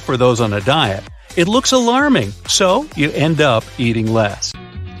cool for those on a diet. It looks alarming, so you end up eating less.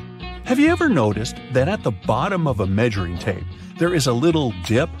 Have you ever noticed that at the bottom of a measuring tape there is a little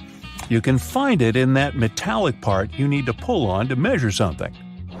dip? You can find it in that metallic part you need to pull on to measure something.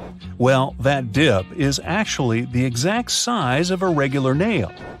 Well, that dip is actually the exact size of a regular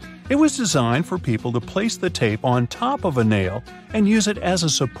nail. It was designed for people to place the tape on top of a nail and use it as a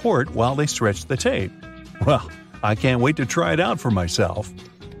support while they stretch the tape. Well, I can't wait to try it out for myself.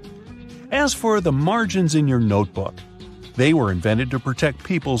 As for the margins in your notebook, they were invented to protect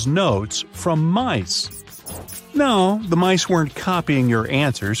people's notes from mice. No, the mice weren't copying your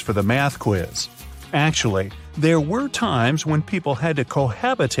answers for the math quiz. Actually, there were times when people had to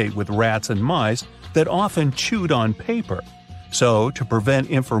cohabitate with rats and mice that often chewed on paper. So, to prevent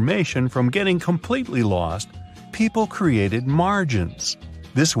information from getting completely lost, people created margins.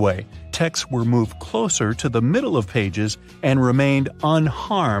 This way, texts were moved closer to the middle of pages and remained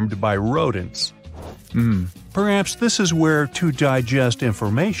unharmed by rodents. Perhaps this is where to digest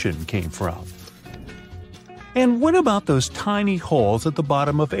information came from. And what about those tiny holes at the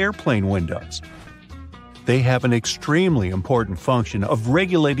bottom of airplane windows? They have an extremely important function of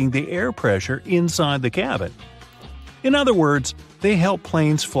regulating the air pressure inside the cabin. In other words, they help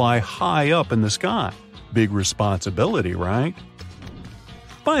planes fly high up in the sky. Big responsibility, right?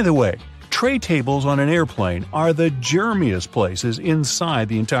 By the way, tray tables on an airplane are the germiest places inside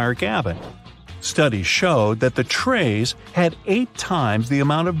the entire cabin. Studies showed that the trays had 8 times the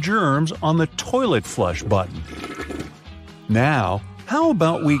amount of germs on the toilet flush button. Now, how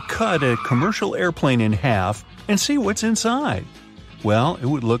about we cut a commercial airplane in half and see what's inside? Well, it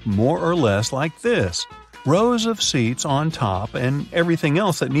would look more or less like this: rows of seats on top and everything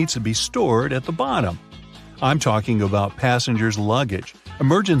else that needs to be stored at the bottom. I'm talking about passengers' luggage,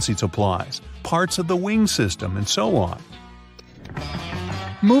 emergency supplies, parts of the wing system, and so on.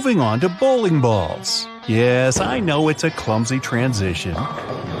 Moving on to bowling balls. Yes, I know it's a clumsy transition.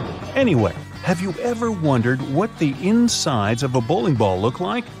 Anyway, have you ever wondered what the insides of a bowling ball look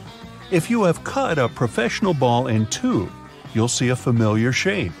like? If you have cut a professional ball in two, you'll see a familiar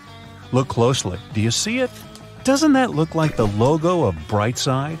shape. Look closely. Do you see it? Doesn't that look like the logo of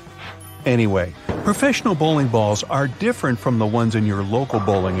Brightside? Anyway, professional bowling balls are different from the ones in your local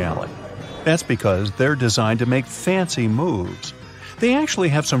bowling alley. That's because they're designed to make fancy moves. They actually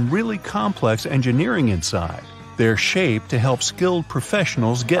have some really complex engineering inside. They're shaped to help skilled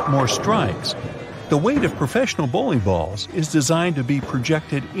professionals get more strikes. The weight of professional bowling balls is designed to be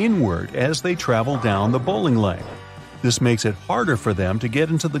projected inward as they travel down the bowling lane. This makes it harder for them to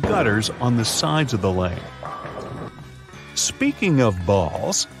get into the gutters on the sides of the lane. Speaking of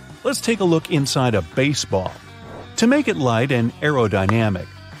balls, let's take a look inside a baseball. To make it light and aerodynamic,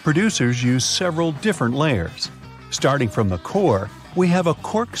 producers use several different layers. Starting from the core, we have a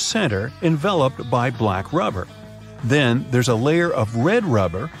cork center enveloped by black rubber. Then there's a layer of red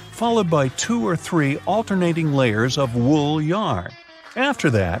rubber, followed by 2 or 3 alternating layers of wool yarn. After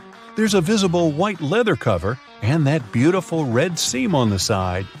that, there's a visible white leather cover and that beautiful red seam on the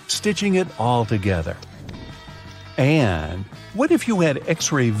side, stitching it all together. And what if you had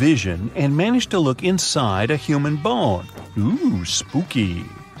X-ray vision and managed to look inside a human bone? Ooh, spooky!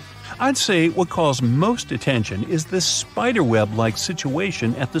 I'd say what calls most attention is this spiderweb-like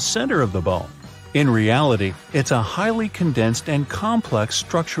situation at the center of the bone. In reality, it's a highly condensed and complex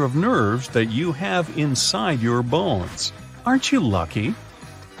structure of nerves that you have inside your bones. Aren't you lucky?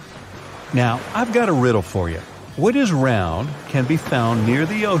 Now, I've got a riddle for you. What is round, can be found near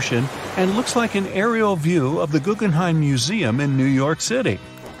the ocean, and looks like an aerial view of the Guggenheim Museum in New York City,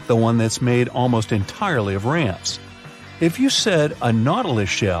 the one that's made almost entirely of ramps? If you said a nautilus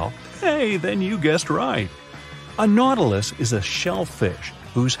shell, hey, then you guessed right. A nautilus is a shellfish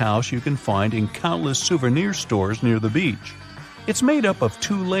whose house you can find in countless souvenir stores near the beach. It's made up of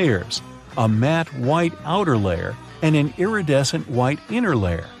 2 layers, a matte white outer layer and an iridescent white inner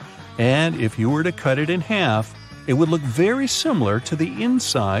layer. And if you were to cut it in half, it would look very similar to the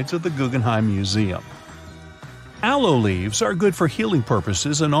insides of the Guggenheim Museum. Aloe leaves are good for healing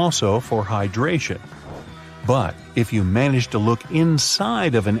purposes and also for hydration. But if you managed to look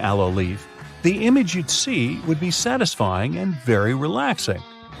inside of an aloe leaf, the image you'd see would be satisfying and very relaxing.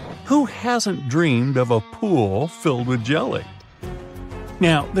 Who hasn't dreamed of a pool filled with jelly?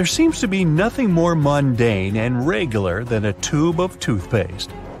 Now, there seems to be nothing more mundane and regular than a tube of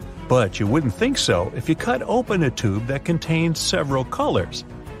toothpaste. But you wouldn't think so if you cut open a tube that contains several colors.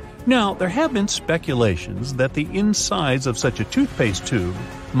 Now, there have been speculations that the insides of such a toothpaste tube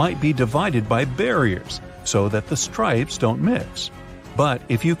might be divided by barriers so that the stripes don't mix. But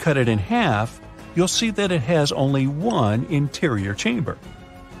if you cut it in half, you'll see that it has only one interior chamber.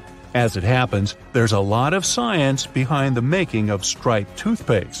 As it happens, there's a lot of science behind the making of striped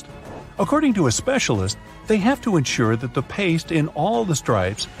toothpaste. According to a specialist, they have to ensure that the paste in all the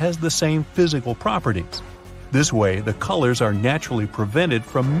stripes has the same physical properties. This way, the colors are naturally prevented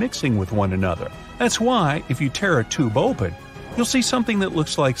from mixing with one another. That's why, if you tear a tube open, you'll see something that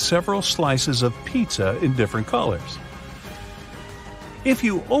looks like several slices of pizza in different colors. If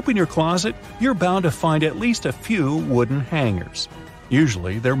you open your closet, you're bound to find at least a few wooden hangers.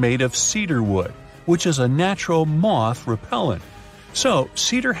 Usually, they're made of cedar wood, which is a natural moth repellent. So,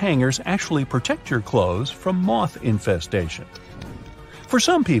 cedar hangers actually protect your clothes from moth infestation. For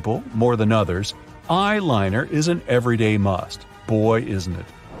some people, more than others, eyeliner is an everyday must. Boy, isn't it.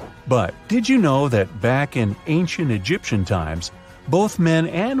 But did you know that back in ancient Egyptian times, both men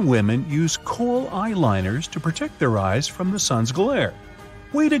and women used kohl eyeliners to protect their eyes from the sun's glare?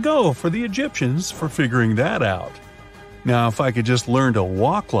 Way to go for the Egyptians for figuring that out. Now, if I could just learn to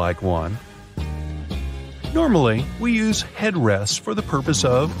walk like one. Normally, we use headrests for the purpose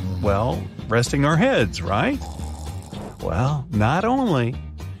of, well, resting our heads, right? Well, not only.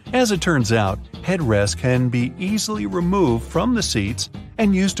 As it turns out, headrests can be easily removed from the seats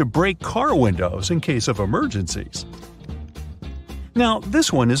and used to break car windows in case of emergencies. Now,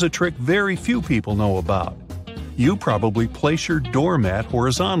 this one is a trick very few people know about. You probably place your doormat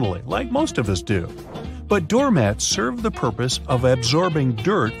horizontally, like most of us do. But doormats serve the purpose of absorbing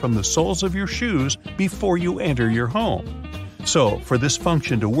dirt from the soles of your shoes before you enter your home. So, for this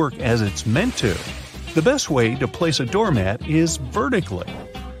function to work as it's meant to, the best way to place a doormat is vertically.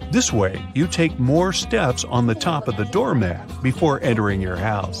 This way, you take more steps on the top of the doormat before entering your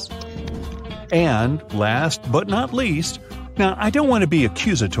house. And last but not least, now I don't want to be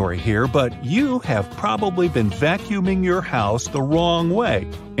accusatory here, but you have probably been vacuuming your house the wrong way,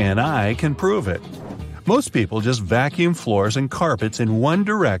 and I can prove it. Most people just vacuum floors and carpets in one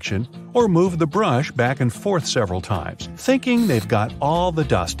direction or move the brush back and forth several times, thinking they've got all the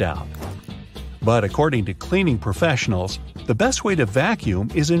dust out. But according to cleaning professionals, the best way to vacuum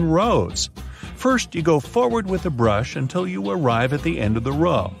is in rows. First, you go forward with the brush until you arrive at the end of the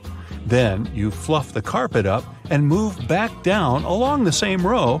row. Then, you fluff the carpet up and move back down along the same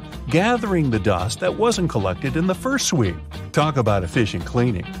row, gathering the dust that wasn't collected in the first sweep. Talk about efficient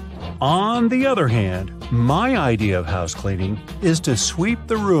cleaning. On the other hand, my idea of house cleaning is to sweep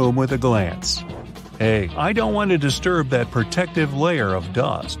the room with a glance. Hey, I don't want to disturb that protective layer of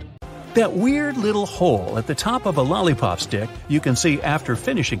dust. That weird little hole at the top of a lollipop stick you can see after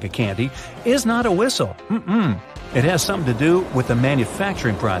finishing a candy is not a whistle. It has something to do with the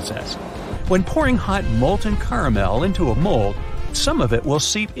manufacturing process. When pouring hot molten caramel into a mold, some of it will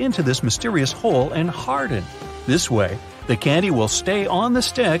seep into this mysterious hole and harden. This way, the candy will stay on the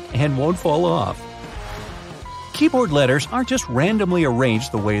stick and won't fall off. Keyboard letters aren't just randomly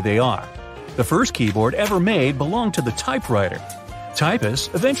arranged the way they are. The first keyboard ever made belonged to the typewriter.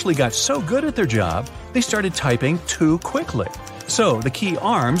 Typists eventually got so good at their job, they started typing too quickly. So the key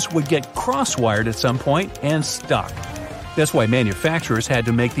arms would get cross-wired at some point and stuck. That's why manufacturers had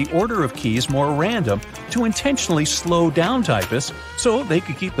to make the order of keys more random to intentionally slow down typists so they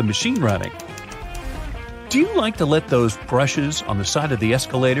could keep the machine running. Do you like to let those brushes on the side of the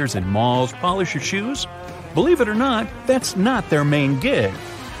escalators in malls polish your shoes? Believe it or not, that's not their main gig.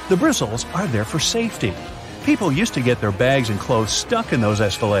 The bristles are there for safety. People used to get their bags and clothes stuck in those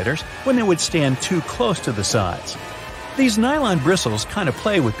escalators when they would stand too close to the sides. These nylon bristles kind of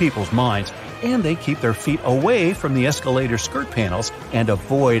play with people's minds, and they keep their feet away from the escalator skirt panels and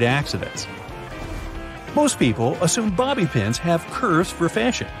avoid accidents. Most people assume bobby pins have curves for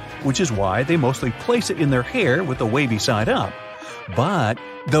fashion, which is why they mostly place it in their hair with the wavy side up. But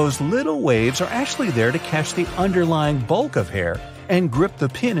those little waves are actually there to catch the underlying bulk of hair and grip the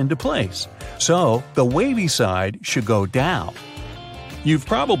pin into place. So, the wavy side should go down. You've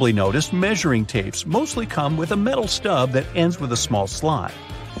probably noticed measuring tapes mostly come with a metal stub that ends with a small slot.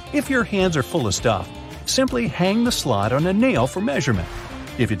 If your hands are full of stuff, simply hang the slot on a nail for measurement.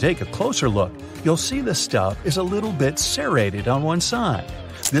 If you take a closer look, you'll see the stub is a little bit serrated on one side.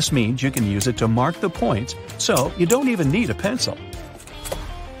 This means you can use it to mark the points, so you don't even need a pencil.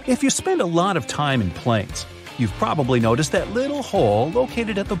 If you spend a lot of time in planes, you've probably noticed that little hole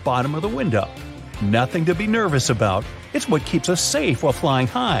located at the bottom of the window. Nothing to be nervous about. It's what keeps us safe while flying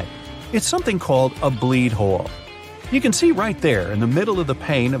high. It's something called a bleed hole. You can see right there in the middle of the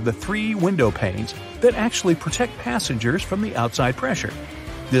pane of the 3 window panes that actually protect passengers from the outside pressure.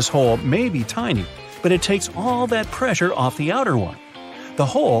 This hole may be tiny, but it takes all that pressure off the outer one. The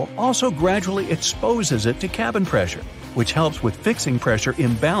hole also gradually exposes it to cabin pressure, which helps with fixing pressure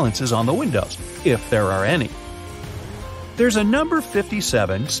imbalances on the windows, if there are any. There's a number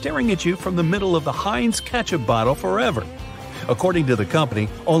 57 staring at you from the middle of the Heinz ketchup bottle forever. According to the company,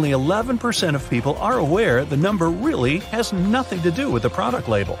 only 11% of people are aware the number really has nothing to do with the product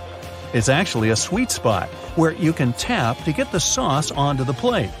label. It's actually a sweet spot where you can tap to get the sauce onto the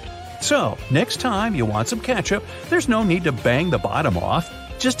plate. So, next time you want some ketchup, there's no need to bang the bottom off.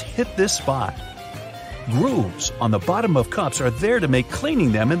 Just hit this spot. Grooves on the bottom of cups are there to make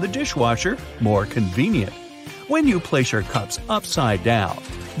cleaning them in the dishwasher more convenient. When you place your cups upside down,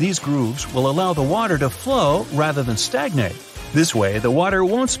 these grooves will allow the water to flow rather than stagnate. This way, the water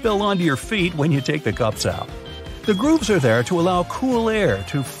won't spill onto your feet when you take the cups out. The grooves are there to allow cool air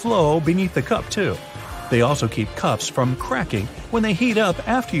to flow beneath the cup too. They also keep cups from cracking when they heat up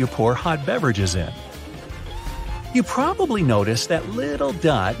after you pour hot beverages in. You probably noticed that little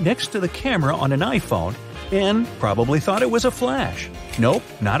dot next to the camera on an iPhone and probably thought it was a flash. Nope,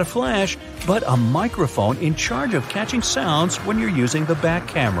 not a flash, but a microphone in charge of catching sounds when you're using the back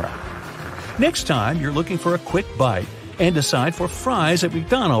camera. Next time you're looking for a quick bite and decide for fries at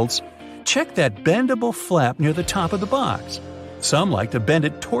McDonald's, check that bendable flap near the top of the box. Some like to bend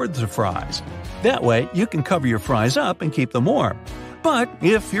it towards the fries. That way you can cover your fries up and keep them warm. But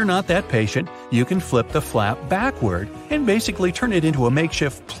if you're not that patient, you can flip the flap backward and basically turn it into a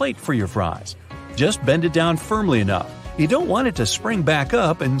makeshift plate for your fries. Just bend it down firmly enough. You don't want it to spring back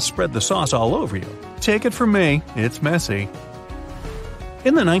up and spread the sauce all over you. Take it from me, it's messy.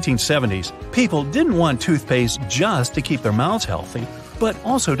 In the 1970s, people didn't want toothpaste just to keep their mouths healthy, but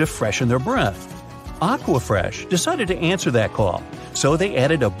also to freshen their breath. Aquafresh decided to answer that call, so they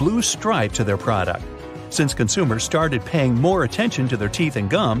added a blue stripe to their product. Since consumers started paying more attention to their teeth and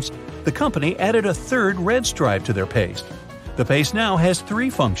gums, the company added a third red stripe to their paste. The paste now has 3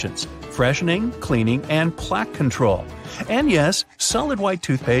 functions: freshening, cleaning, and plaque control. And yes, solid white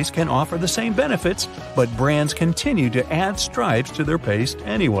toothpaste can offer the same benefits, but brands continue to add stripes to their paste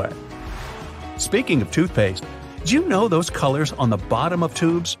anyway. Speaking of toothpaste, do you know those colors on the bottom of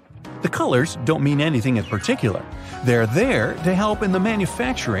tubes? The colors don't mean anything in particular. They're there to help in the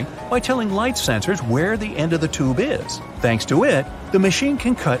manufacturing by telling light sensors where the end of the tube is. Thanks to it, the machine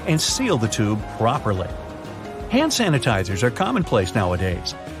can cut and seal the tube properly. Hand sanitizers are commonplace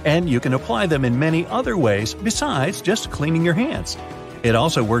nowadays, and you can apply them in many other ways besides just cleaning your hands. It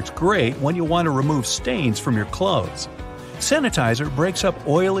also works great when you want to remove stains from your clothes. Sanitizer breaks up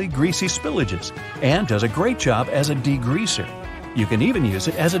oily, greasy spillages and does a great job as a degreaser. You can even use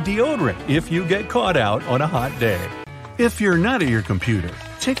it as a deodorant if you get caught out on a hot day. If you're not at your computer,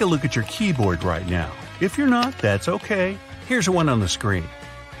 take a look at your keyboard right now. If you're not, that's okay. Here's one on the screen.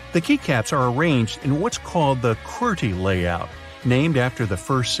 The keycaps are arranged in what's called the QWERTY layout, named after the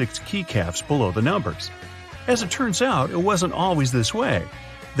first 6 keycaps below the numbers. As it turns out, it wasn't always this way.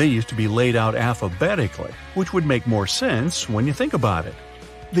 They used to be laid out alphabetically, which would make more sense when you think about it.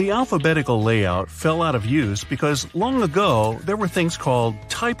 The alphabetical layout fell out of use because long ago there were things called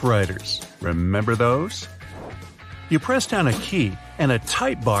typewriters. Remember those? You press down a key and a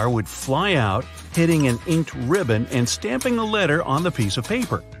type bar would fly out, hitting an inked ribbon and stamping a letter on the piece of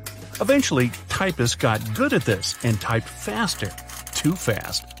paper. Eventually, typists got good at this and typed faster. Too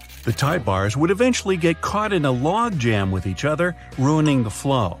fast. The type bars would eventually get caught in a log jam with each other, ruining the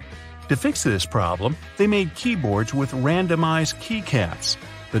flow. To fix this problem, they made keyboards with randomized keycaps.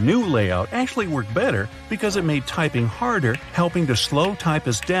 The new layout actually worked better because it made typing harder, helping to slow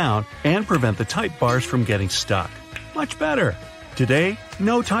typists down and prevent the type bars from getting stuck. Much better. Today,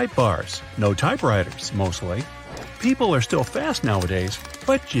 no type bars, no typewriters, mostly. People are still fast nowadays,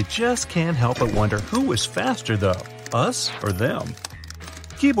 but you just can't help but wonder who is faster though, us or them.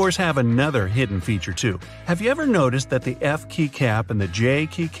 Keyboards have another hidden feature too. Have you ever noticed that the F keycap and the J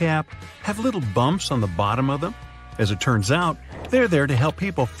keycap have little bumps on the bottom of them? As it turns out, they're there to help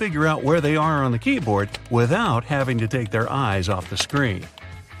people figure out where they are on the keyboard without having to take their eyes off the screen.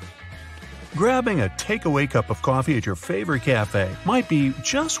 Grabbing a takeaway cup of coffee at your favorite cafe might be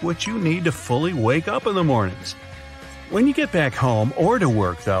just what you need to fully wake up in the mornings. When you get back home or to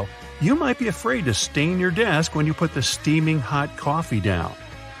work, though, you might be afraid to stain your desk when you put the steaming hot coffee down.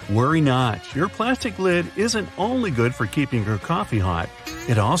 Worry not, your plastic lid isn't only good for keeping your coffee hot,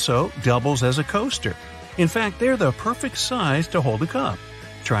 it also doubles as a coaster. In fact, they're the perfect size to hold a cup.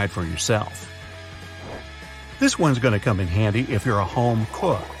 Try it for yourself. This one's going to come in handy if you're a home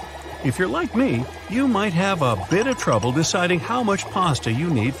cook. If you're like me, you might have a bit of trouble deciding how much pasta you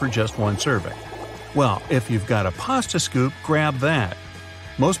need for just one serving. Well, if you've got a pasta scoop, grab that.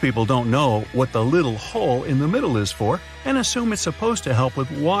 Most people don't know what the little hole in the middle is for and assume it's supposed to help with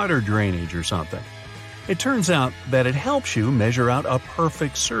water drainage or something. It turns out that it helps you measure out a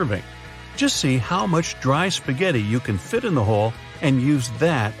perfect serving. Just see how much dry spaghetti you can fit in the hole and use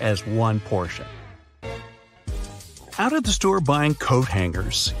that as one portion. Out at the store buying coat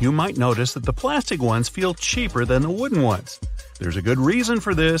hangers, you might notice that the plastic ones feel cheaper than the wooden ones. There's a good reason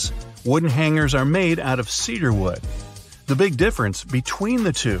for this. Wooden hangers are made out of cedar wood. The big difference between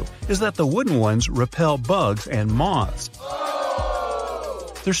the two is that the wooden ones repel bugs and moths.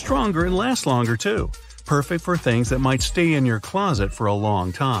 They're stronger and last longer too, perfect for things that might stay in your closet for a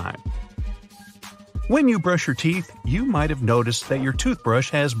long time. When you brush your teeth, you might have noticed that your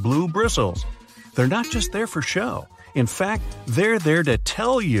toothbrush has blue bristles. They're not just there for show. In fact, they're there to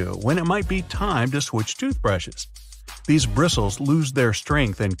tell you when it might be time to switch toothbrushes. These bristles lose their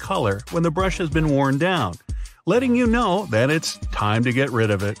strength and color when the brush has been worn down, letting you know that it's time to get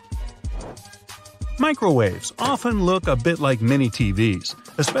rid of it. Microwaves often look a bit like mini TVs,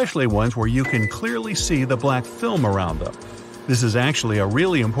 especially ones where you can clearly see the black film around them. This is actually a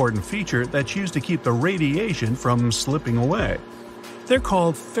really important feature that's used to keep the radiation from slipping away. They're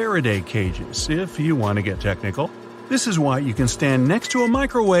called Faraday cages, if you want to get technical. This is why you can stand next to a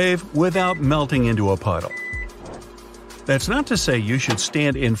microwave without melting into a puddle. That's not to say you should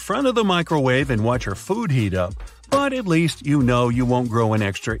stand in front of the microwave and watch your food heat up, but at least you know you won't grow an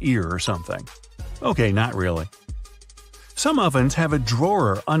extra ear or something. Okay, not really. Some ovens have a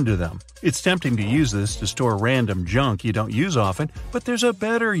drawer under them. It's tempting to use this to store random junk you don't use often, but there's a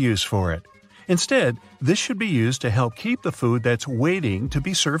better use for it. Instead, this should be used to help keep the food that's waiting to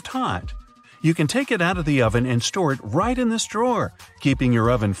be served hot. You can take it out of the oven and store it right in this drawer, keeping your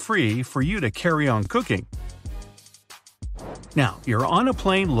oven free for you to carry on cooking. Now, you're on a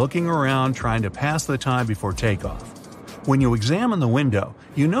plane looking around trying to pass the time before takeoff. When you examine the window,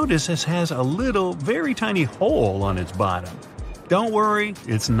 you notice this has a little, very tiny hole on its bottom. Don't worry,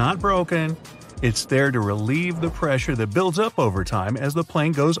 it's not broken. It's there to relieve the pressure that builds up over time as the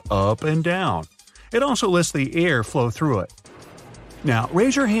plane goes up and down. It also lets the air flow through it. Now,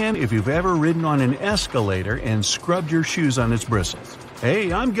 raise your hand if you've ever ridden on an escalator and scrubbed your shoes on its bristles.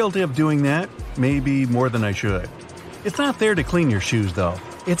 Hey, I'm guilty of doing that, maybe more than I should. It's not there to clean your shoes, though.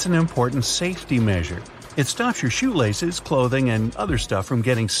 It's an important safety measure. It stops your shoelaces, clothing, and other stuff from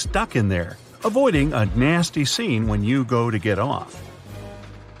getting stuck in there, avoiding a nasty scene when you go to get off.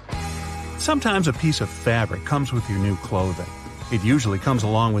 Sometimes a piece of fabric comes with your new clothing. It usually comes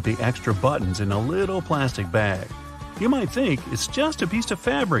along with the extra buttons in a little plastic bag. You might think it's just a piece of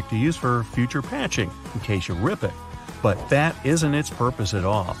fabric to use for future patching, in case you rip it. But that isn't its purpose at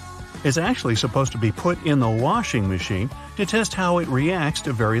all. It's actually supposed to be put in the washing machine to test how it reacts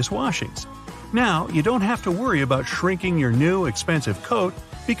to various washings. Now, you don't have to worry about shrinking your new expensive coat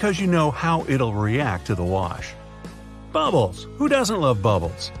because you know how it'll react to the wash. Bubbles! Who doesn't love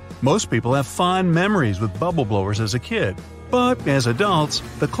bubbles? Most people have fond memories with bubble blowers as a kid. But as adults,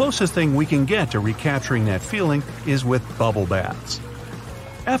 the closest thing we can get to recapturing that feeling is with bubble baths.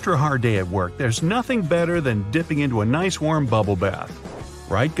 After a hard day at work, there's nothing better than dipping into a nice warm bubble bath.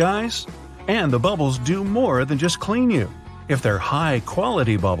 Right, guys? And the bubbles do more than just clean you. If they're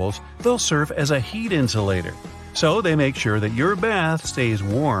high-quality bubbles, they'll serve as a heat insulator. So they make sure that your bath stays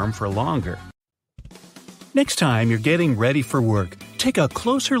warm for longer. Next time you're getting ready for work, take a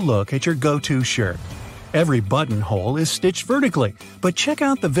closer look at your go-to shirt. Every buttonhole is stitched vertically, but check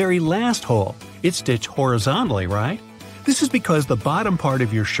out the very last hole. It's stitched horizontally, right? This is because the bottom part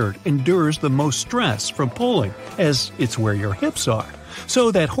of your shirt endures the most stress from pulling, as it's where your hips are.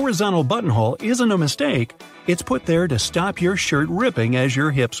 So that horizontal buttonhole isn't a mistake. It's put there to stop your shirt ripping as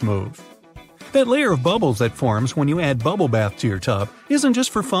your hips move. That layer of bubbles that forms when you add bubble bath to your tub isn't just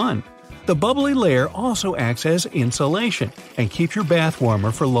for fun. The bubbly layer also acts as insulation and keeps your bath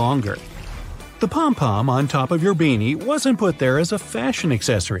warmer for longer. The pom-pom on top of your beanie wasn't put there as a fashion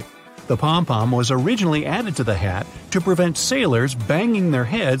accessory. The pom-pom was originally added to the hat to prevent sailors banging their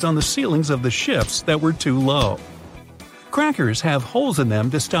heads on the ceilings of the ships that were too low. Crackers have holes in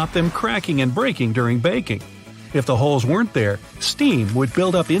them to stop them cracking and breaking during baking. If the holes weren't there, steam would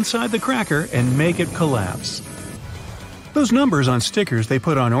build up inside the cracker and make it collapse. Those numbers on stickers they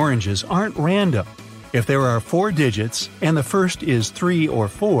put on oranges aren't random. If there are 4 digits and the first is 3 or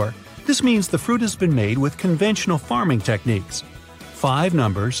 4, this means the fruit has been made with conventional farming techniques. 5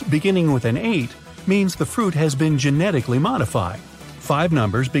 numbers beginning with an 8 means the fruit has been genetically modified. 5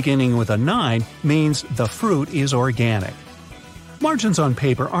 numbers beginning with a 9 means the fruit is organic. Margins on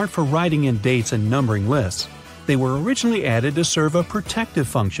paper aren't for writing in dates and numbering lists. They were originally added to serve a protective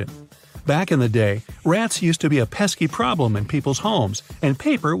function. Back in the day, rats used to be a pesky problem in people's homes, and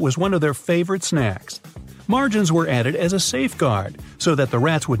paper was one of their favorite snacks. Margins were added as a safeguard, so that the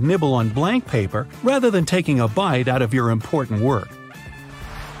rats would nibble on blank paper rather than taking a bite out of your important work.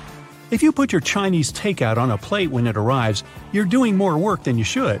 If you put your Chinese takeout on a plate when it arrives, you're doing more work than you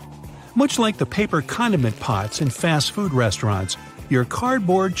should. Much like the paper condiment pots in fast food restaurants, your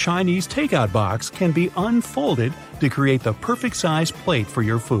cardboard Chinese takeout box can be unfolded to create the perfect size plate for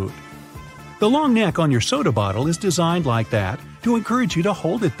your food. The long neck on your soda bottle is designed like that to encourage you to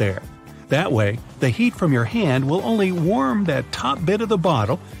hold it there. That way, the heat from your hand will only warm that top bit of the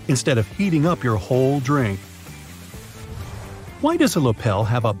bottle instead of heating up your whole drink. Why does a lapel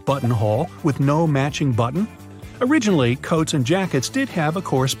have a buttonhole with no matching button? Originally, coats and jackets did have a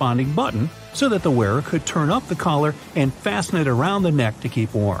corresponding button so that the wearer could turn up the collar and fasten it around the neck to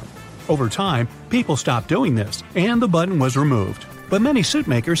keep warm. Over time, people stopped doing this, and the button was removed. But many suit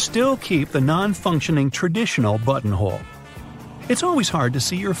makers still keep the non-functioning traditional buttonhole. It's always hard to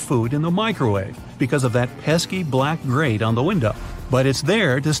see your food in the microwave because of that pesky black grate on the window, but it's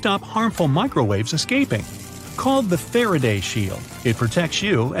there to stop harmful microwaves escaping. Called the Faraday Shield, it protects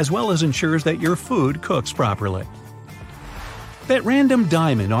you as well as ensures that your food cooks properly. That random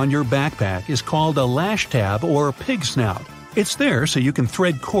diamond on your backpack is called a lash tab or pig snout. It's there so you can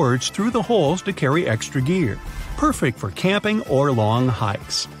thread cords through the holes to carry extra gear. Perfect for camping or long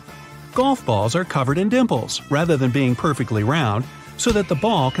hikes. Golf balls are covered in dimples rather than being perfectly round, so that the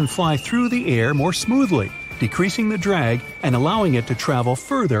ball can fly through the air more smoothly, decreasing the drag and allowing it to travel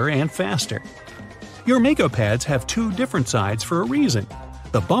further and faster. Your makeup pads have 2 different sides for a reason.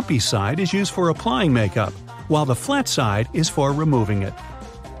 The bumpy side is used for applying makeup, while the flat side is for removing it.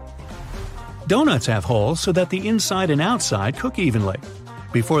 Donuts have holes so that the inside and outside cook evenly.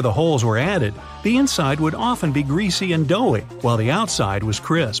 Before the holes were added, the inside would often be greasy and doughy, while the outside was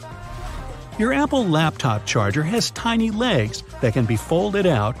crisp. Your Apple laptop charger has tiny legs that can be folded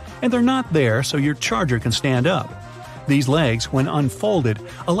out, and they're not there so your charger can stand up. These legs, when unfolded,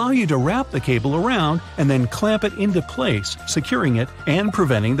 allow you to wrap the cable around and then clamp it into place, securing it and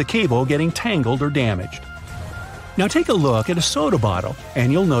preventing the cable getting tangled or damaged. Now take a look at a soda bottle,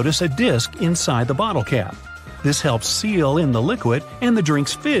 and you'll notice a disc inside the bottle cap. This helps seal in the liquid and the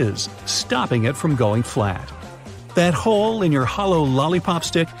drink's fizz, stopping it from going flat. That hole in your hollow lollipop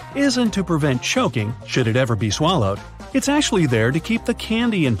stick isn't to prevent choking, should it ever be swallowed. It's actually there to keep the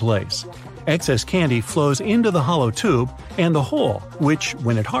candy in place. Excess candy flows into the hollow tube and the hole, which,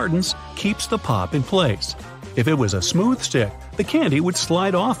 when it hardens, keeps the pop in place. If it was a smooth stick, the candy would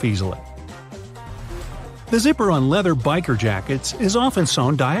slide off easily. The zipper on leather biker jackets is often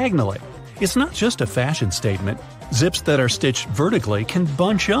sewn diagonally. It's not just a fashion statement. Zips that are stitched vertically can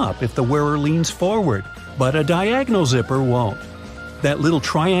bunch up if the wearer leans forward, but a diagonal zipper won't. That little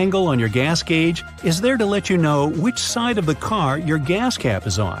triangle on your gas gauge is there to let you know which side of the car your gas cap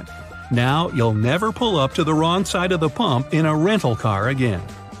is on. Now you'll never pull up to the wrong side of the pump in a rental car again.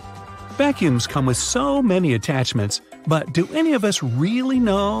 Vacuums come with so many attachments, but do any of us really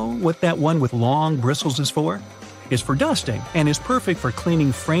know what that one with long bristles is for? It's for dusting and is perfect for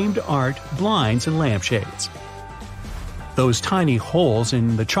cleaning framed art, blinds, and lampshades. Those tiny holes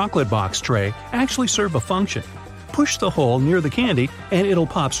in the chocolate box tray actually serve a function. Push the hole near the candy and it'll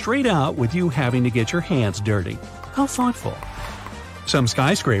pop straight out with you having to get your hands dirty. How thoughtful. Some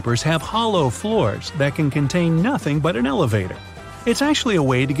skyscrapers have hollow floors that can contain nothing but an elevator. It's actually a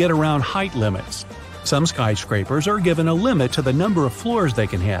way to get around height limits. Some skyscrapers are given a limit to the number of floors they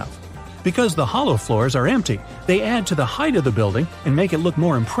can have. Because the hollow floors are empty, they add to the height of the building and make it look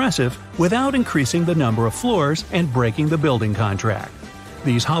more impressive without increasing the number of floors and breaking the building contract.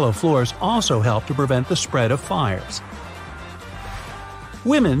 These hollow floors also help to prevent the spread of fires.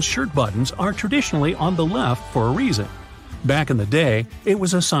 Women's shirt buttons are traditionally on the left for a reason. Back in the day, it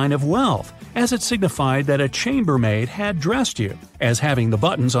was a sign of wealth, as it signified that a chambermaid had dressed you, as having the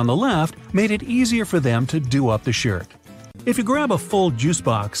buttons on the left made it easier for them to do up the shirt. If you grab a full juice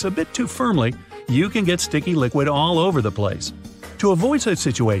box a bit too firmly, you can get sticky liquid all over the place. To avoid such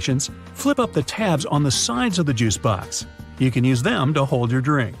situations, flip up the tabs on the sides of the juice box. You can use them to hold your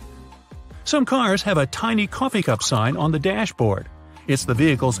drink. Some cars have a tiny coffee cup sign on the dashboard. It's the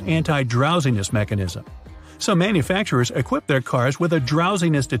vehicle's anti-drowsiness mechanism. Some manufacturers equip their cars with a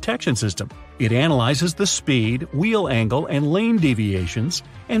drowsiness detection system. It analyzes the speed, wheel angle, and lane deviations,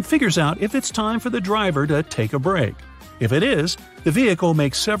 and figures out if it's time for the driver to take a break. If it is, the vehicle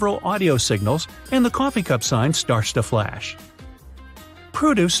makes several audio signals and the coffee cup sign starts to flash.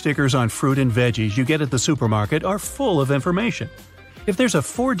 Produce stickers on fruit and veggies you get at the supermarket are full of information. If there's a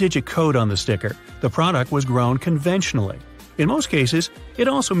 4-digit code on the sticker, the product was grown conventionally. In most cases, it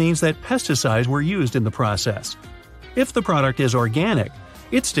also means that pesticides were used in the process. If the product is organic,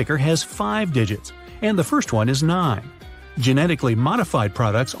 its sticker has 5 digits, and the first one is 9. Genetically modified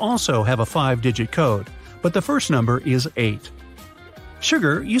products also have a 5-digit code, but the first number is 8.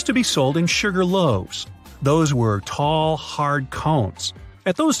 Sugar used to be sold in sugar loaves. Those were tall, hard cones.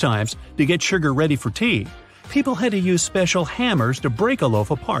 At those times, to get sugar ready for tea, people had to use special hammers to break a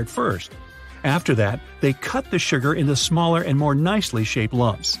loaf apart first. After that, they cut the sugar into smaller and more nicely shaped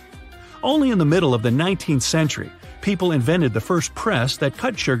lumps. Only in the middle of the 19th century, people invented the first press that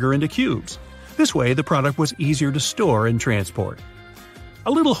cut sugar into cubes. This way, the product was easier to store and transport.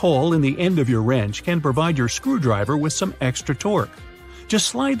 A little hole in the end of your wrench can provide your screwdriver with some extra torque. Just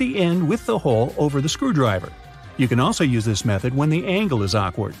slide the end with the hole over the screwdriver. You can also use this method when the angle is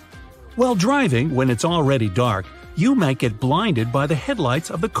awkward. While driving, when it's already dark, you might get blinded by the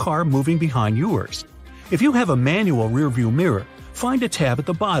headlights of the car moving behind yours. If you have a manual rearview mirror, find a tab at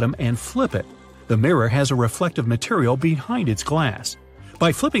the bottom and flip it. The mirror has a reflective material behind its glass.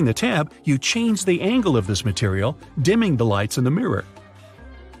 By flipping the tab, you change the angle of this material, dimming the lights in the mirror.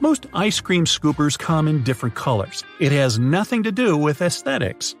 Most ice cream scoopers come in different colors. It has nothing to do with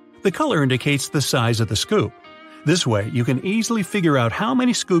aesthetics. The color indicates the size of the scoop. This way, you can easily figure out how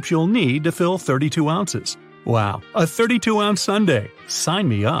many scoops you'll need to fill 32 ounces. Wow, a 32-ounce sundae! Sign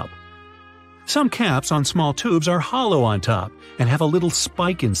me up! Some caps on small tubes are hollow on top and have a little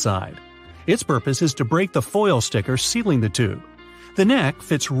spike inside. Its purpose is to break the foil sticker sealing the tube. The neck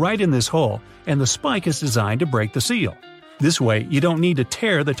fits right in this hole, and the spike is designed to break the seal. This way, you don't need to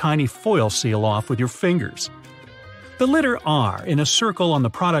tear the tiny foil seal off with your fingers. The letter R in a circle on the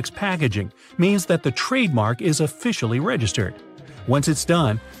product's packaging means that the trademark is officially registered. Once it's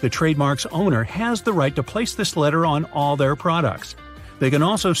done, the trademark's owner has the right to place this letter on all their products. They can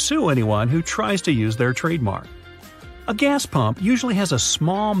also sue anyone who tries to use their trademark. A gas pump usually has a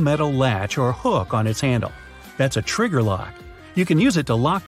small metal latch or hook on its handle. That's a trigger lock. You can use it to lock